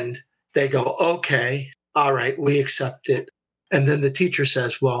 And they go, okay, all right, we accept it. And then the teacher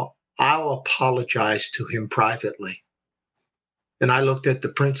says, well, I'll apologize to him privately. And I looked at the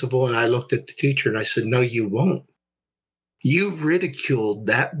principal and I looked at the teacher and I said, no, you won't. You ridiculed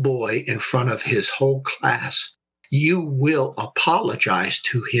that boy in front of his whole class. You will apologize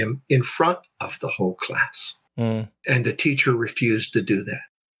to him in front of the whole class. And the teacher refused to do that.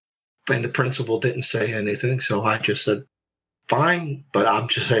 And the principal didn't say anything. So I just said, fine, but I'm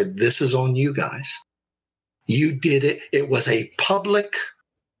just saying, this is on you guys. You did it. It was a public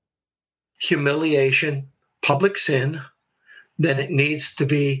humiliation, public sin. Then it needs to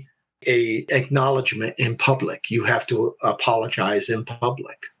be a acknowledgement in public. You have to apologize in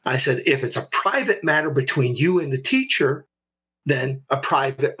public. I said, if it's a private matter between you and the teacher, then a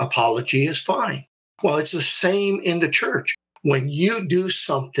private apology is fine. Well, it's the same in the church. When you do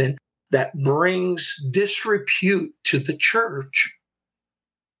something that brings disrepute to the church,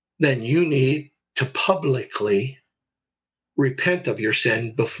 then you need to publicly repent of your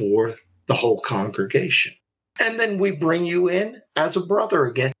sin before the whole congregation. And then we bring you in as a brother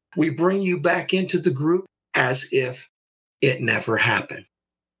again. We bring you back into the group as if it never happened.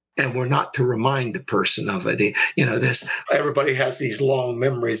 And we're not to remind the person of it. You know, everybody has these long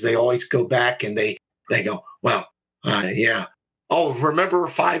memories. They always go back and they go, well, yeah. Oh, remember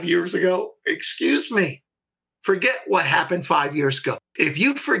 5 years ago? Excuse me. Forget what happened 5 years ago. If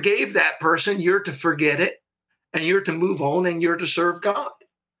you forgave that person, you're to forget it and you're to move on and you're to serve God.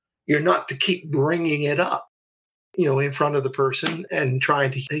 You're not to keep bringing it up, in front of the person and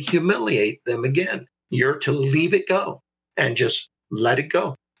trying to humiliate them again. You're to leave it go and just let it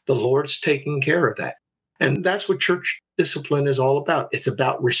go. The Lord's taking care of that. And that's what church discipline is all about. It's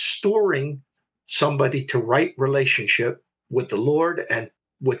about restoring somebody to right relationship with the Lord and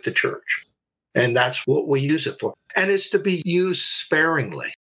with the church. And that's what we use it for. And it's to be used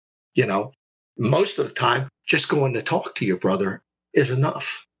sparingly. Most of the time, just going to talk to your brother is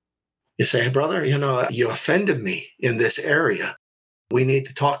enough. You say, hey, brother, you offended me in this area. We need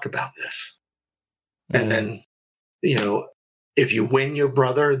to talk about this. And then, if you win your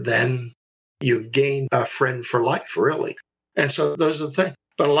brother, then you've gained a friend for life, really. And so those are the things.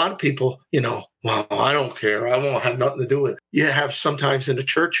 But a lot of people, well, I don't care. I won't have nothing to do with it. You have sometimes in the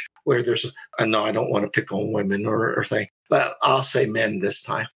church where there's, no, I don't want to pick on women or thing. But I'll say men this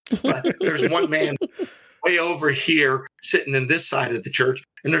time. But there's one man way over here sitting in this side of the church.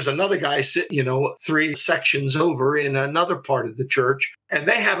 And there's another guy sitting, 3 sections over in another part of the church. And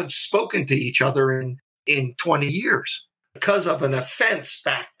they haven't spoken to each other in 20 years because of an offense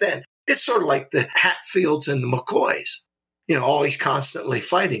back then. It's sort of like the Hatfields and the McCoys, always constantly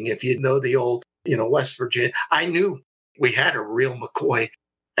fighting. If you know the old, West Virginia, I knew we had a real McCoy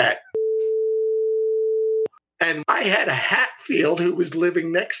and I had a Hatfield who was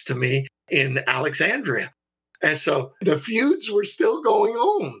living next to me in Alexandria. And so the feuds were still going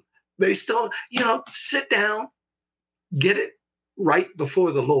on. They still, sit down, get it right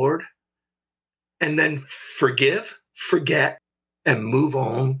before the Lord, and then forgive, forget, and move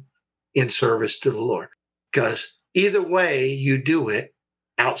on in service to the Lord. Because either way you do it,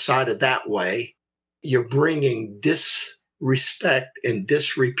 outside of that way, you're bringing disrespect and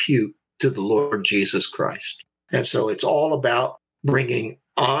disrepute to the Lord Jesus Christ. And so it's all about bringing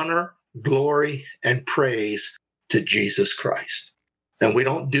honor, glory, and praise to Jesus Christ. And we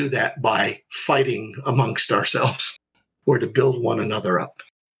don't do that by fighting amongst ourselves. We're to build one another up.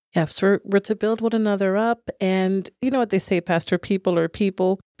 Yes, we're to build one another up. And you know what they say, Pastor, people are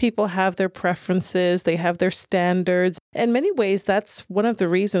people. People have their preferences. They have their standards. In many ways, that's one of the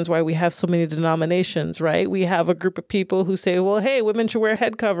reasons why we have so many denominations, right? We have a group of people who say, well, hey, women should wear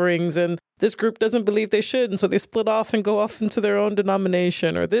head coverings. And this group doesn't believe they should. And so they split off and go off into their own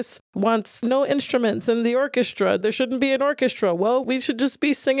denomination. Or this wants no instruments in the orchestra. There shouldn't be an orchestra. Well, we should just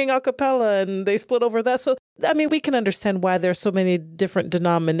be singing a cappella. And they split over that. So, we can understand why there's so many different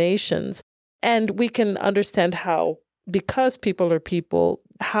denominations. And we can understand how, because people are people,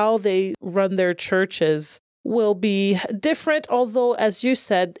 how they run their churches will be different. Although, as you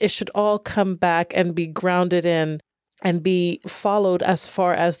said, it should all come back and be grounded in and be followed as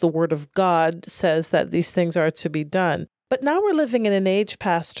far as the Word of God says that these things are to be done. But now we're living in an age,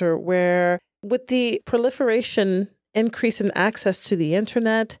 Pastor, where with the proliferation, increase in access to the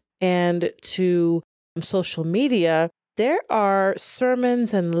internet and to social media, there are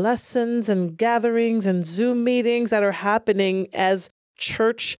sermons and lessons and gatherings and Zoom meetings that are happening as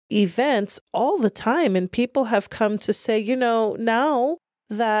church events all the time. And people have come to say, now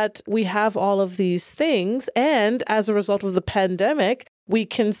that we have all of these things, and as a result of the pandemic, we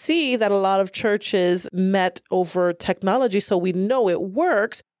can see that a lot of churches met over technology, so we know it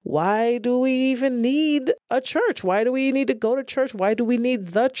works. Why do we even need a church? Why do we need to go to church? Why do we need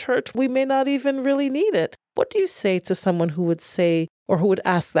the church? We may not even really need it. What do you say to someone who would say, or who would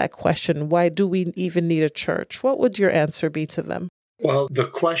ask that question, why do we even need a church? What would your answer be to them? Well, the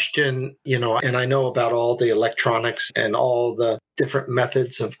question, and I know about all the electronics and all the different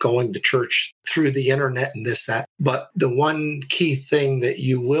methods of going to church through the internet and this, that. But the one key thing that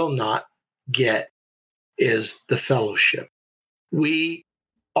you will not get is the fellowship. We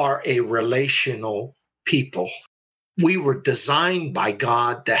are a relational people. We were designed by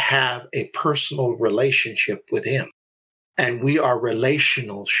God to have a personal relationship with Him. And we are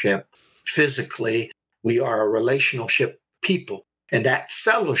relationship physically. We are a relationship people. And that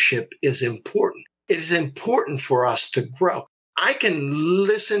fellowship is important. It is important for us to grow. I can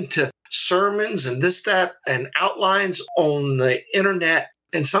listen to sermons and this, that, and outlines on the internet.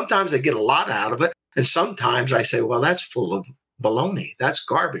 And sometimes I get a lot out of it. And sometimes I say, well, that's full of baloney. That's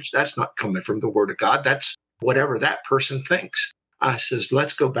garbage. That's not coming from the Word of God. That's whatever that person thinks. I says,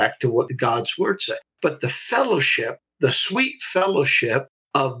 let's go back to what God's Word said. But the fellowship, the sweet fellowship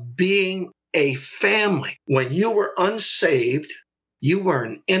of being a family. When you were unsaved, you were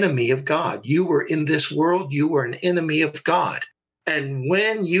an enemy of God. You were in this world, you were an enemy of God. And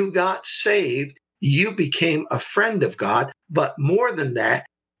when you got saved, you became a friend of God. But more than that,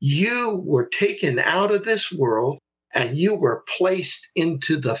 you were taken out of this world and you were placed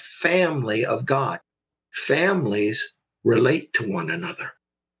into the family of God. Families relate to one another.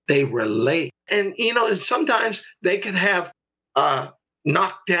 They relate. And, sometimes they can have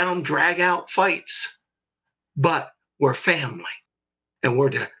knockdown, drag out fights, but we're family. And we're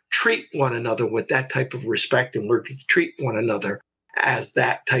to treat one another with that type of respect, and we're to treat one another as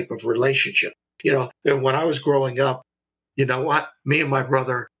that type of relationship. When I was growing up, you know what? Me and my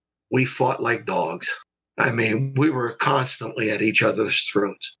brother, we fought like dogs. I mean, we were constantly at each other's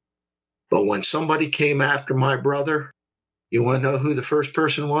throats. But when somebody came after my brother, you want to know who the first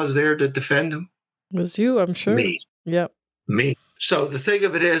person was there to defend him? It was you, I'm sure. Me. Yep. Me. So the thing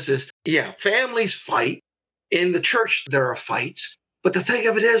of it is, families fight. In the church, there are fights. But the thing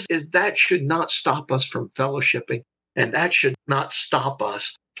of it is that should not stop us from fellowshipping, and that should not stop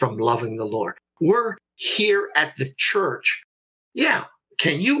us from loving the Lord. We're here at the church. Yeah.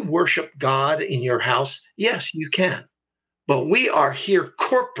 Can you worship God in your house? Yes, you can. But we are here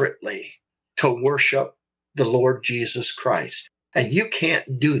corporately to worship the Lord Jesus Christ. And you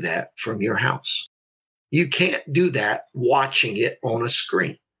can't do that from your house. You can't do that watching it on a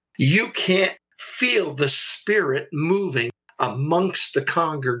screen. You can't feel the Spirit moving amongst the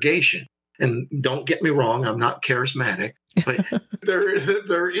congregation. And don't get me wrong, I'm not charismatic, but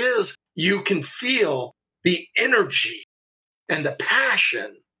there is, you can feel the energy and the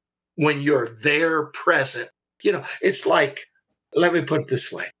passion when you're there present. It's like, let me put it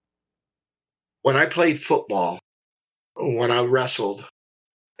this way. When I played football, when I wrestled,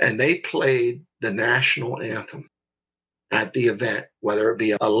 and they played the national anthem at the event, whether it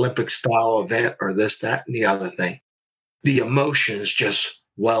be an Olympic style event or this, that, and the other thing, the emotions just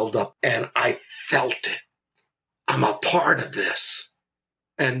welled up and I felt it. I'm a part of this.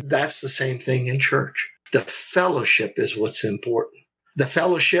 And that's the same thing in church. The fellowship is what's important. The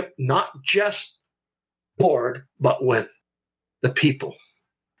fellowship, not just Lord, but with the people.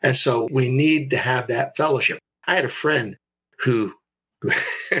 And so we need to have that fellowship. I had a friend who,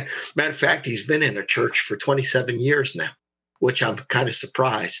 matter of fact, he's been in a church for 27 years now, which I'm kind of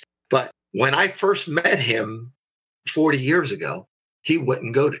surprised. But when I first met him 40 years ago, he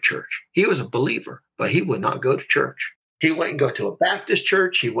wouldn't go to church. He was a believer, but he would not go to church. He wouldn't go to a Baptist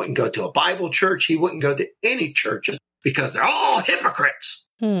church. He wouldn't go to a Bible church. He wouldn't go to any churches because they're all hypocrites.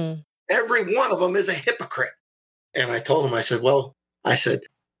 Every one of them is a hypocrite. And I told him, I said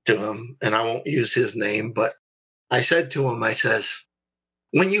to him, and I won't use his name, but I said to him, I says,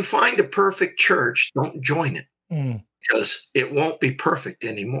 when you find a perfect church, don't join it because it won't be perfect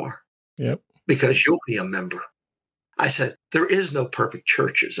anymore. Yep. Because you'll be a member. I said, there is no perfect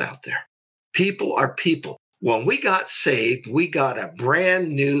churches out there. People are people. When we got saved, we got a brand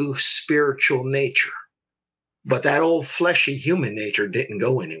new spiritual nature. But that old fleshy human nature didn't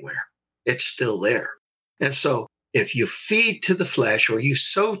go anywhere. It's still there. And so if you feed to the flesh or you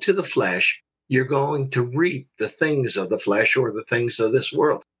sow to the flesh, you're going to reap the things of the flesh or the things of this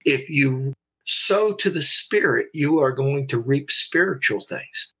world. If you sow to the Spirit, you are going to reap spiritual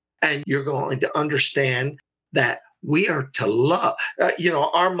things. And you're going to understand that we are to love.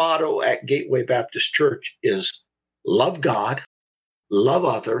 Our motto at Gateway Baptist Church is love God, love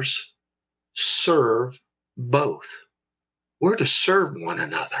others, serve both. We're to serve one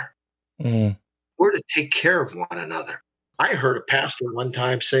another. We're to take care of one another. I heard a pastor one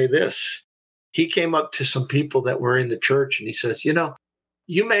time say this. He came up to some people that were in the church and he says,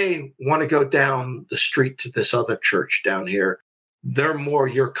 you may want to go down the street to this other church down here. They're more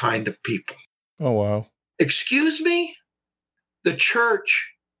your kind of people. Oh, wow. Excuse me? The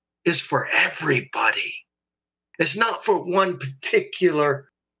church is for everybody. It's not for one particular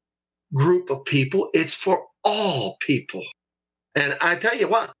group of people. It's for all people. And I tell you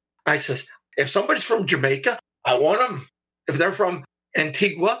what, I says, if somebody's from Jamaica, I want them. If they're from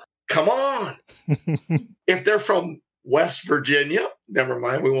Antigua, come on. If they're from West Virginia, never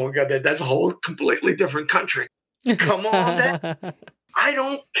mind, we won't get that. That's a whole completely different country. Come on now. I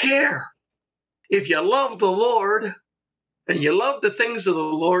don't care. If you love the Lord and you love the things of the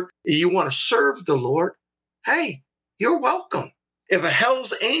Lord, and you want to serve the Lord, hey, you're welcome. If a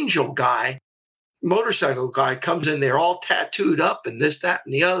Hell's Angel guy, motorcycle guy comes in there all tattooed up and this, that,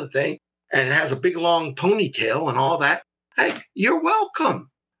 and the other thing, and has a big long ponytail and all that, hey, you're welcome.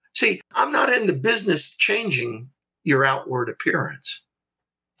 See, I'm not in the business of changing your outward appearance.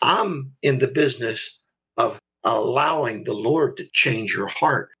 I'm in the business of allowing the Lord to change your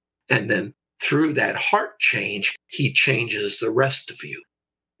heart. And then through that heart change, he changes the rest of you.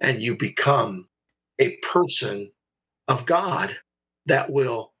 And you become a person of God that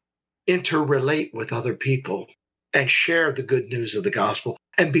will interrelate with other people and share the good news of the gospel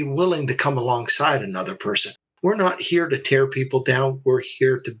and be willing to come alongside another person. We're not here to tear people down. We're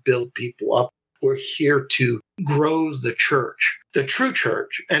here to build people up. We're here to grow the church, the true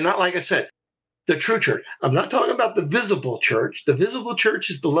church. And not like I said, the true church. I'm not talking about the visible church. The visible church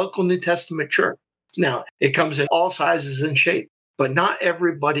is the local New Testament church. Now, it comes in all sizes and shapes, but not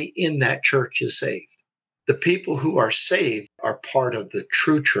everybody in that church is saved. The people who are saved are part of the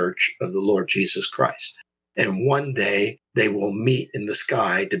true church of the Lord Jesus Christ. And one day they will meet in the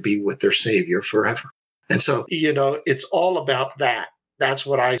sky to be with their Savior forever. And so, it's all about that. That's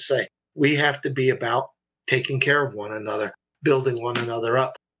what I say. We have to be about taking care of one another, building one another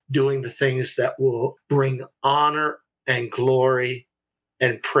up, doing the things that will bring honor and glory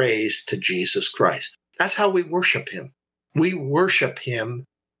and praise to Jesus Christ. That's how we worship him. We worship him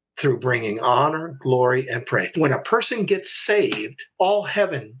through bringing honor, glory, and praise. When a person gets saved, all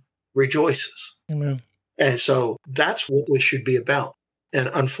heaven rejoices. Amen. And so that's what we should be about. And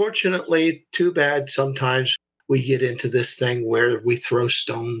unfortunately, too bad, sometimes we get into this thing where we throw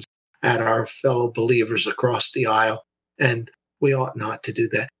stones at our fellow believers across the aisle, and we ought not to do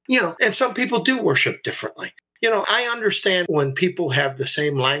that. And some people do worship differently. I understand when people have the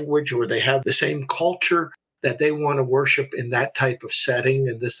same language or they have the same culture that they want to worship in that type of setting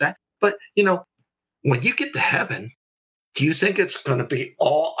and this, that. But, when you get to heaven, do you think it's going to be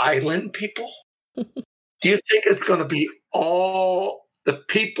all island people? Do you think it's going to be all the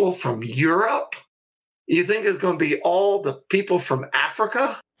people from Europe? You think it's going to be all the people from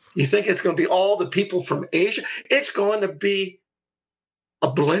Africa? You think it's going to be all the people from Asia? It's going to be a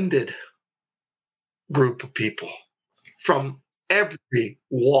blended group of people from every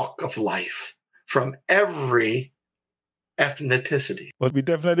walk of life, from every ethnicity. But we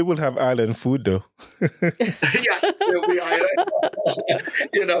definitely will have island food, though. Yes, there'll be island.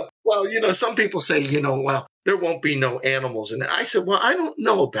 Some people say, there won't be no animals. And I said, well, I don't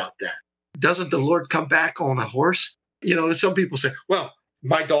know about that. Doesn't the Lord come back on a horse? Some people say, well,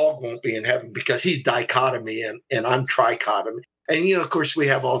 my dog won't be in heaven because he's dichotomy and I'm trichotomy. And, of course, we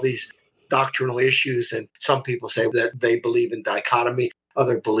have all these doctrinal issues. And some people say that they believe in dichotomy.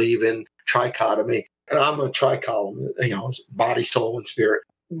 Others believe in trichotomy. And I'm a trichotomy, body, soul, and spirit.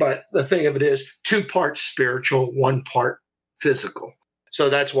 But the thing of it is 2 parts spiritual, 1 part physical. So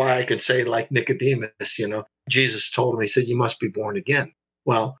that's why I can say, like Nicodemus, Jesus told him, he said, you must be born again.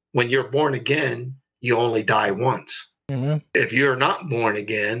 Well, when you're born again, you only die once. Amen. If you're not born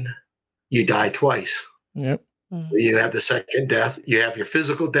again, you die twice. Yep. You have the second death, you have your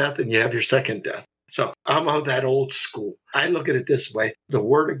physical death, and you have your second death. So I'm of that old school. I look at it this way. The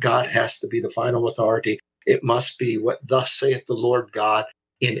word of God has to be the final authority. It must be what thus saith the Lord God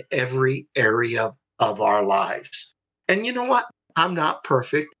in every area of our lives. And you know what? I'm not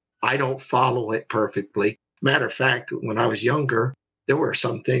perfect. I don't follow it perfectly. Matter of fact, when I was younger, there were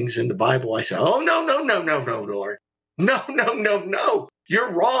some things in the Bible I said, oh, no, Lord. No.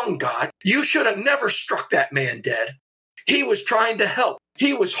 You're wrong, God. You should have never struck that man dead. He was trying to help.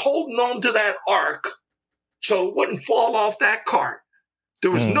 He was holding on to that ark so it wouldn't fall off that cart.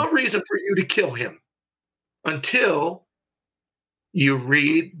 There was no reason for you to kill him until you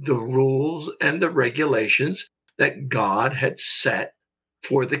read the rules and the regulations that God had set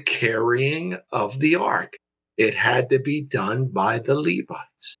for the carrying of the ark. It had to be done by the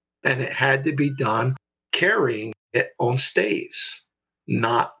Levites, and it had to be done carrying it on staves,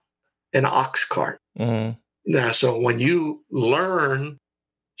 not an ox cart. Mm-hmm. Now, so when you learn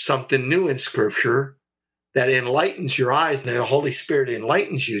something new in Scripture that enlightens your eyes and the Holy Spirit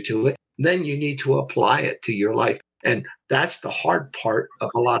enlightens you to it, then you need to apply it to your life. And that's the hard part of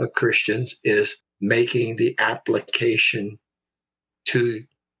a lot of Christians, is making the application to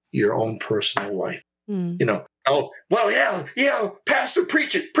your own personal life. Pastor,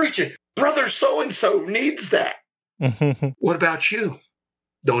 preach it. Brother so-and-so needs that. What about you?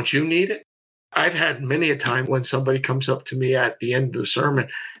 Don't you need it? I've had many a time when somebody comes up to me at the end of the sermon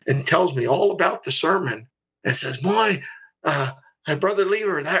and tells me all about the sermon. and says, boy, Brother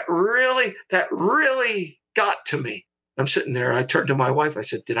Leber, that really got to me. I'm sitting there. I turned to my wife. I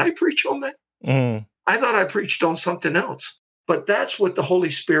said, did I preach on that? I thought I preached on something else. But that's what the Holy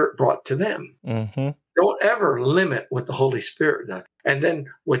Spirit brought to them. Don't ever limit what the Holy Spirit does. And then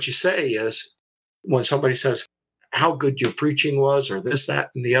what you say is, when somebody says how good your preaching was, or this,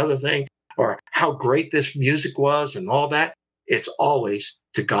 that, and the other thing, or how great this music was and all that, it's always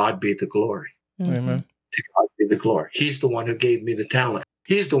to God be the glory. Amen. To God be the glory. He's the one who gave me the talent.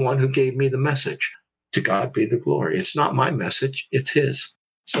 He's the one who gave me the message. To God be the glory. It's not my message, it's his.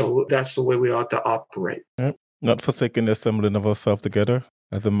 So that's the way we ought to operate. Yep. Not forsaking the assembling of ourselves together,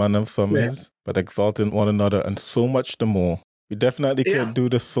 as a man of some is, but exalting one another, and so much the more. We definitely can't do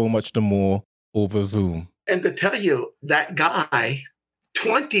this so much the more over Zoom. And to tell you, that guy,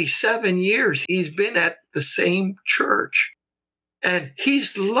 27 years, he's been at the same church, and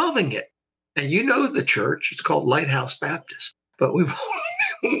he's loving it. And you know the church, it's called Lighthouse Baptist, but we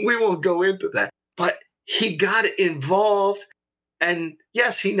won't go into that. But he got involved, and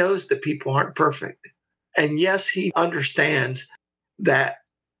yes, he knows that people aren't perfect. And yes, he understands that,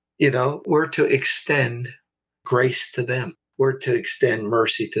 we're to extend grace to them. We're to extend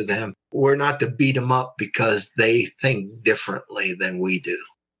mercy to them. We're not to beat them up because they think differently than we do.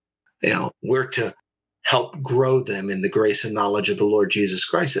 We're to help grow them in the grace and knowledge of the Lord Jesus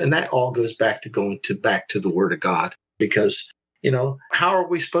Christ. And that all goes back to back to the Word of God. Because, how are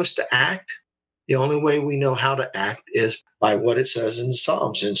we supposed to act? The only way we know how to act is by what it says in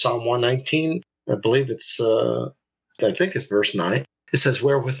Psalms. In Psalm 119, I believe I think it's verse 9. It says,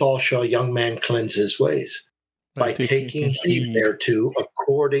 wherewithal shall a young man cleanse his ways? By taking heed thereto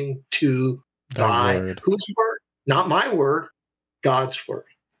according to thy word. Whose word? Not my word, God's word.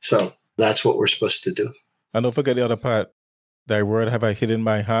 So that's what we're supposed to do. And don't forget the other part. Thy word have I hid in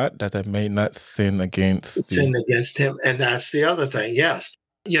my heart, that I may not sin against him. And that's the other thing. Yes.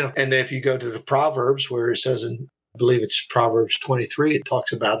 And if you go to the Proverbs, where it says, I believe it's Proverbs 23, it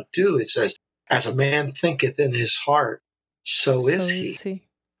talks about it too. It says, as a man thinketh in his heart, so is he.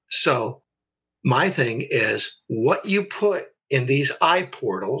 So my thing is, what you put in these eye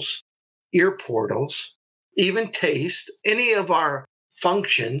portals, ear portals, even taste, any of our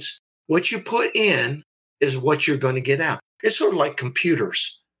functions, what you put in is what you're going to get out. It's sort of like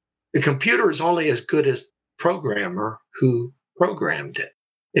computers. The computer is only as good as the programmer who programmed it.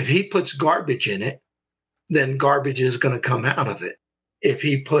 If he puts garbage in it, then garbage is going to come out of it. If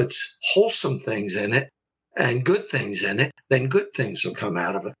he puts wholesome things in it and good things in it, then good things will come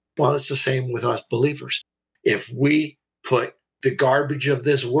out of it. Well, it's the same with us believers. If we put the garbage of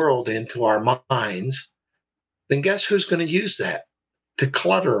this world into our minds, then guess who's going to use that to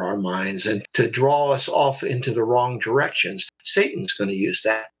clutter our minds and to draw us off into the wrong directions? Satan's going to use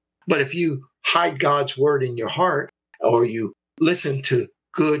that. But if you hide God's word in your heart, or you listen to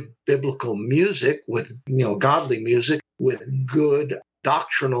good biblical music with, godly music with good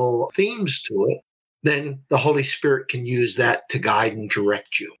doctrinal themes to it, then the Holy Spirit can use that to guide and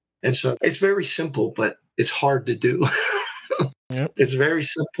direct you. And so it's very simple, but it's hard to do. Yep. It's very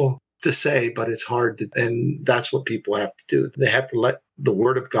simple to say, but it's hard to, and that's what people have to do. They have to let the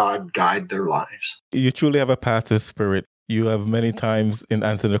Word of God guide their lives. You truly have a pastor's spirit. You have many times in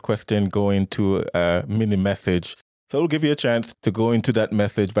answering the question go into a mini message. So we'll give you a chance to go into that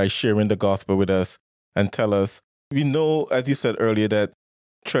message by sharing the gospel with us and tell us. We know, as you said earlier, that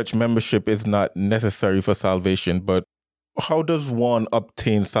church membership is not necessary for salvation, but how does one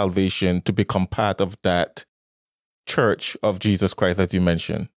obtain salvation to become part of that church of Jesus Christ, as you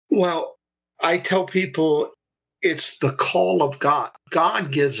mentioned? Well, I tell people it's the call of God.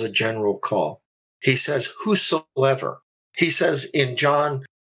 God gives a general call. He says, whosoever. He says in John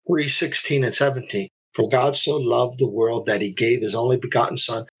 3:16 and 17, for God so loved the world that he gave his only begotten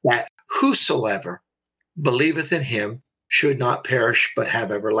Son, that whosoever believeth in him should not perish, but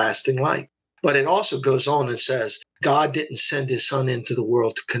have everlasting life. But it also goes on and says, God didn't send his Son into the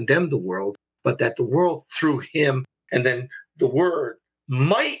world to condemn the world, but that the world through him, and then the word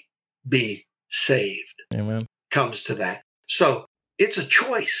might be saved. Amen. Comes to that. So it's a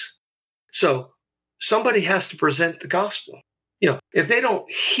choice. So somebody has to present the gospel. If they don't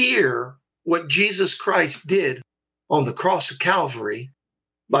hear what Jesus Christ did on the cross of Calvary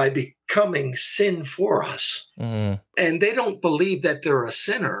by becoming sin for us, and they don't believe that they're a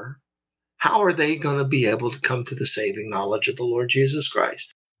sinner, how are they going to be able to come to the saving knowledge of the Lord Jesus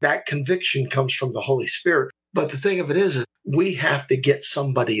Christ? That conviction comes from the Holy Spirit. But the thing of it is we have to get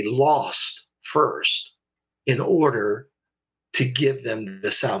somebody lost first in order to give them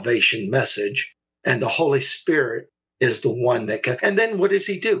the salvation message. And the Holy Spirit is the one that can. And then what does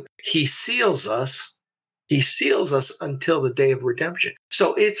he do? He seals us He seals us until the day of redemption.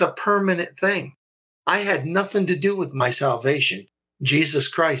 So it's a permanent thing. I had nothing to do with my salvation. Jesus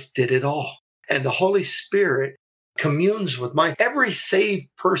Christ did it all. And the Holy Spirit communes with every saved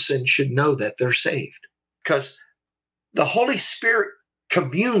person should know that they're saved, because the Holy Spirit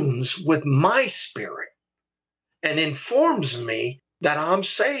communes with my spirit and informs me that I'm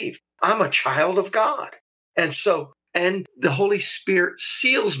saved. I'm a child of God. And the Holy Spirit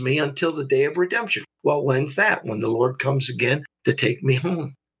seals me until the day of redemption. Well, when's that? When the Lord comes again to take me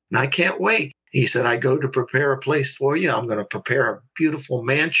home. And I can't wait. He said, I go to prepare a place for you. I'm going to prepare a beautiful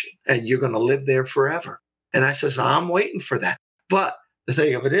mansion, and you're going to live there forever. And I says, I'm waiting for that. But the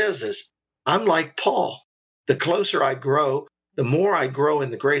thing of it is I'm like Paul. The closer I grow, the more I grow in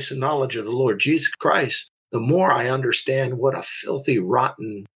the grace and knowledge of the Lord Jesus Christ, the more I understand what a filthy,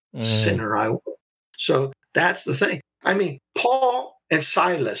 rotten sinner I was. So that's the thing. I mean, Paul and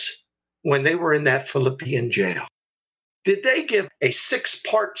Silas, when they were in that Philippian jail, did they give a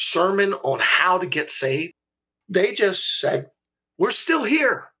 6-part sermon on how to get saved? They just said, we're still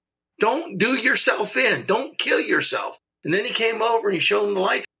here. Don't do yourself in. Don't kill yourself. And then he came over and he showed them the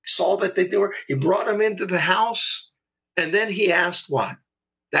light, saw that they were, he brought them into the house. And then he asked what?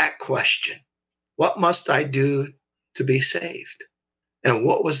 That question. What must I do to be saved? And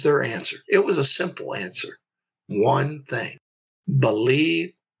what was their answer? It was a simple answer. One thing.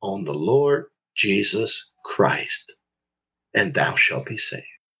 Believe on the Lord Jesus Christ, and thou shalt be saved.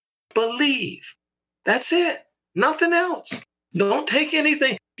 Believe. That's it. Nothing else. Don't take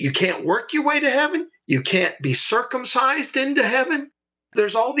anything. You can't work your way to heaven. You can't be circumcised into heaven.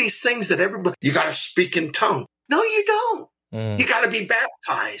 There's all these things that you got to speak in tongues. No, you don't. You got to be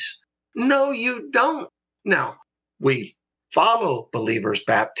baptized. No, you don't. Now, we follow believers'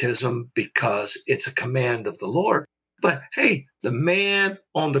 baptism because it's a command of the Lord. But hey, the man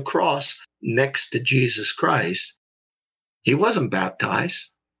on the cross next to Jesus Christ, he wasn't baptized.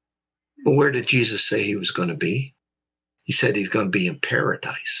 But where did Jesus say he was going to be? He said he's going to be in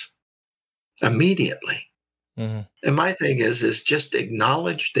paradise immediately. And my thing is just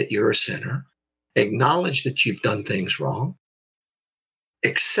acknowledge that you're a sinner. Acknowledge that you've done things wrong.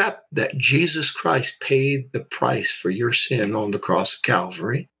 Accept that Jesus Christ paid the price for your sin on the cross of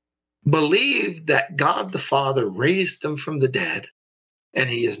Calvary. Believe that God the Father raised him from the dead, and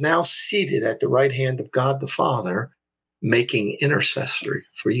he is now seated at the right hand of God the Father, making intercessory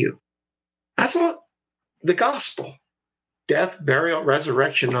for you. That's what the gospel. Death, burial,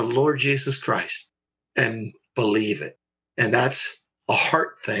 resurrection of the Lord Jesus Christ. And believe it. And that's a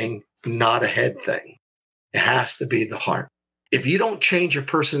heart thing, not a head thing. It has to be the heart. If you don't change a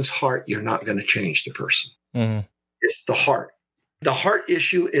person's heart, you're not going to change the person. It's the heart. The heart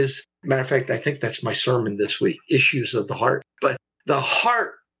issue is, matter of fact, I think that's my sermon this week, issues of the heart. But the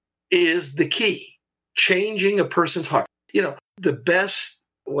heart is the key. Changing a person's heart. You know, the best,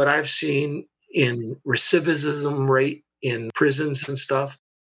 what I've seen in recidivism rate in prisons and stuff,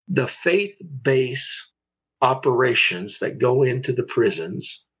 the faith-based operations that go into the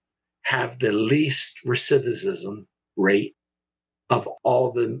prisons have the least recidivism rate of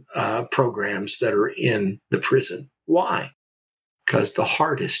all the programs that are in the prison. Why? Because the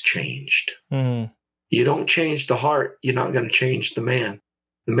heart is changed. You don't change the heart, you're not going to change the man.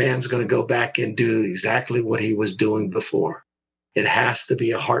 The man's going to go back and do exactly what he was doing before. It has to be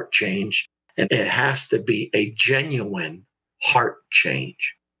a heart change, and it has to be a genuine heart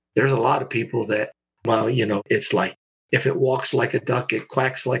change. There's a lot of people that, well, you know, it's like, if it walks like a duck, it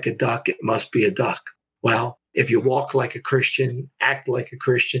quacks like a duck, it must be a duck. Well, if you walk like a Christian, act like a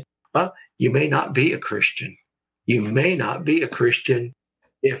Christian, well, you may not be a Christian. You may not be a Christian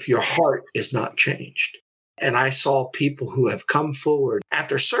if your heart is not changed. And I saw people who have come forward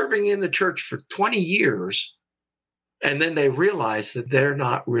after serving in the church for 20 years, and then they realize that they're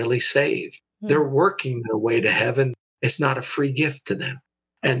not really saved. They're working their way to heaven. It's not a free gift to them.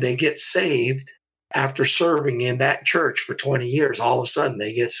 And they get saved after serving in that church for 20 years. All of a sudden,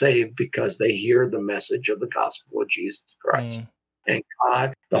 they get saved because they hear the message of the gospel of Jesus Christ. And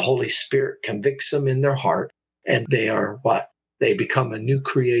God, the Holy Spirit, convicts them in their heart. And they are what? They become a new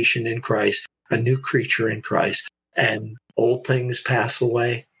creation in Christ, a new creature in Christ. And old things pass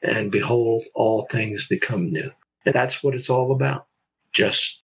away, and behold, all things become new. And that's what it's all about.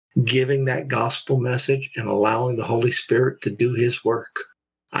 Just giving that gospel message and allowing the Holy Spirit to do his work.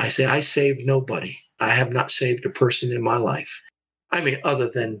 I say, I saved nobody. I have not saved a person in my life. I mean, other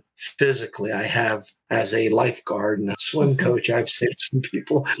than physically, I have, as a lifeguard and a swim coach, I've saved some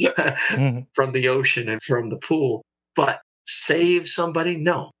people from the ocean and from the pool. But save somebody?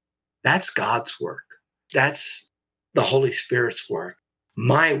 No, that's God's work. That's the Holy Spirit's work.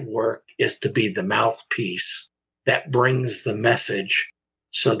 My work is to be the mouthpiece that brings the message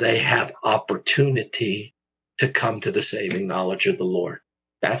so they have opportunity to come to the saving knowledge of the Lord.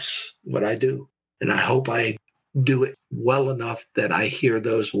 That's what I do. And I hope I do it well enough that I hear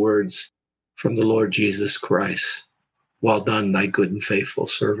those words from the Lord Jesus Christ. Well done, thy good and faithful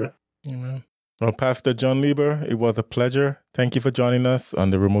servant. Amen. Well, Pastor John Leber, it was a pleasure. Thank you for joining us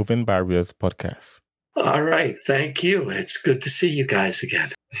on the Removing Barriers podcast. All right. Thank you. It's good to see you guys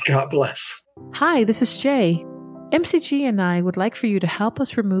again. God bless. Hi, this is Jay. MCG and I would like for you to help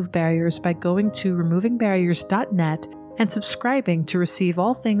us remove barriers by going to removingbarriers.net and subscribing to receive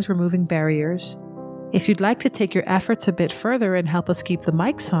all things Removing Barriers. If you'd like to take your efforts a bit further and help us keep the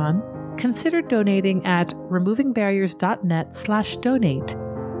mics on, consider donating at removingbarriers.net/donate.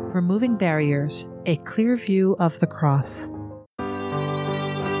 Removing Barriers, a clear view of the cross.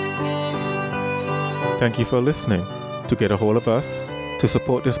 Thank you for listening. To get a hold of us, to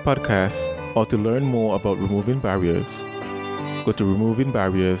support this podcast, or to learn more about Removing Barriers, go to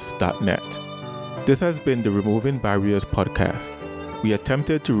removingbarriers.net. This has been the Removing Barriers podcast. We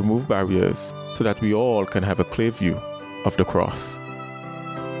attempted to remove barriers so that we all can have a clear view of the cross.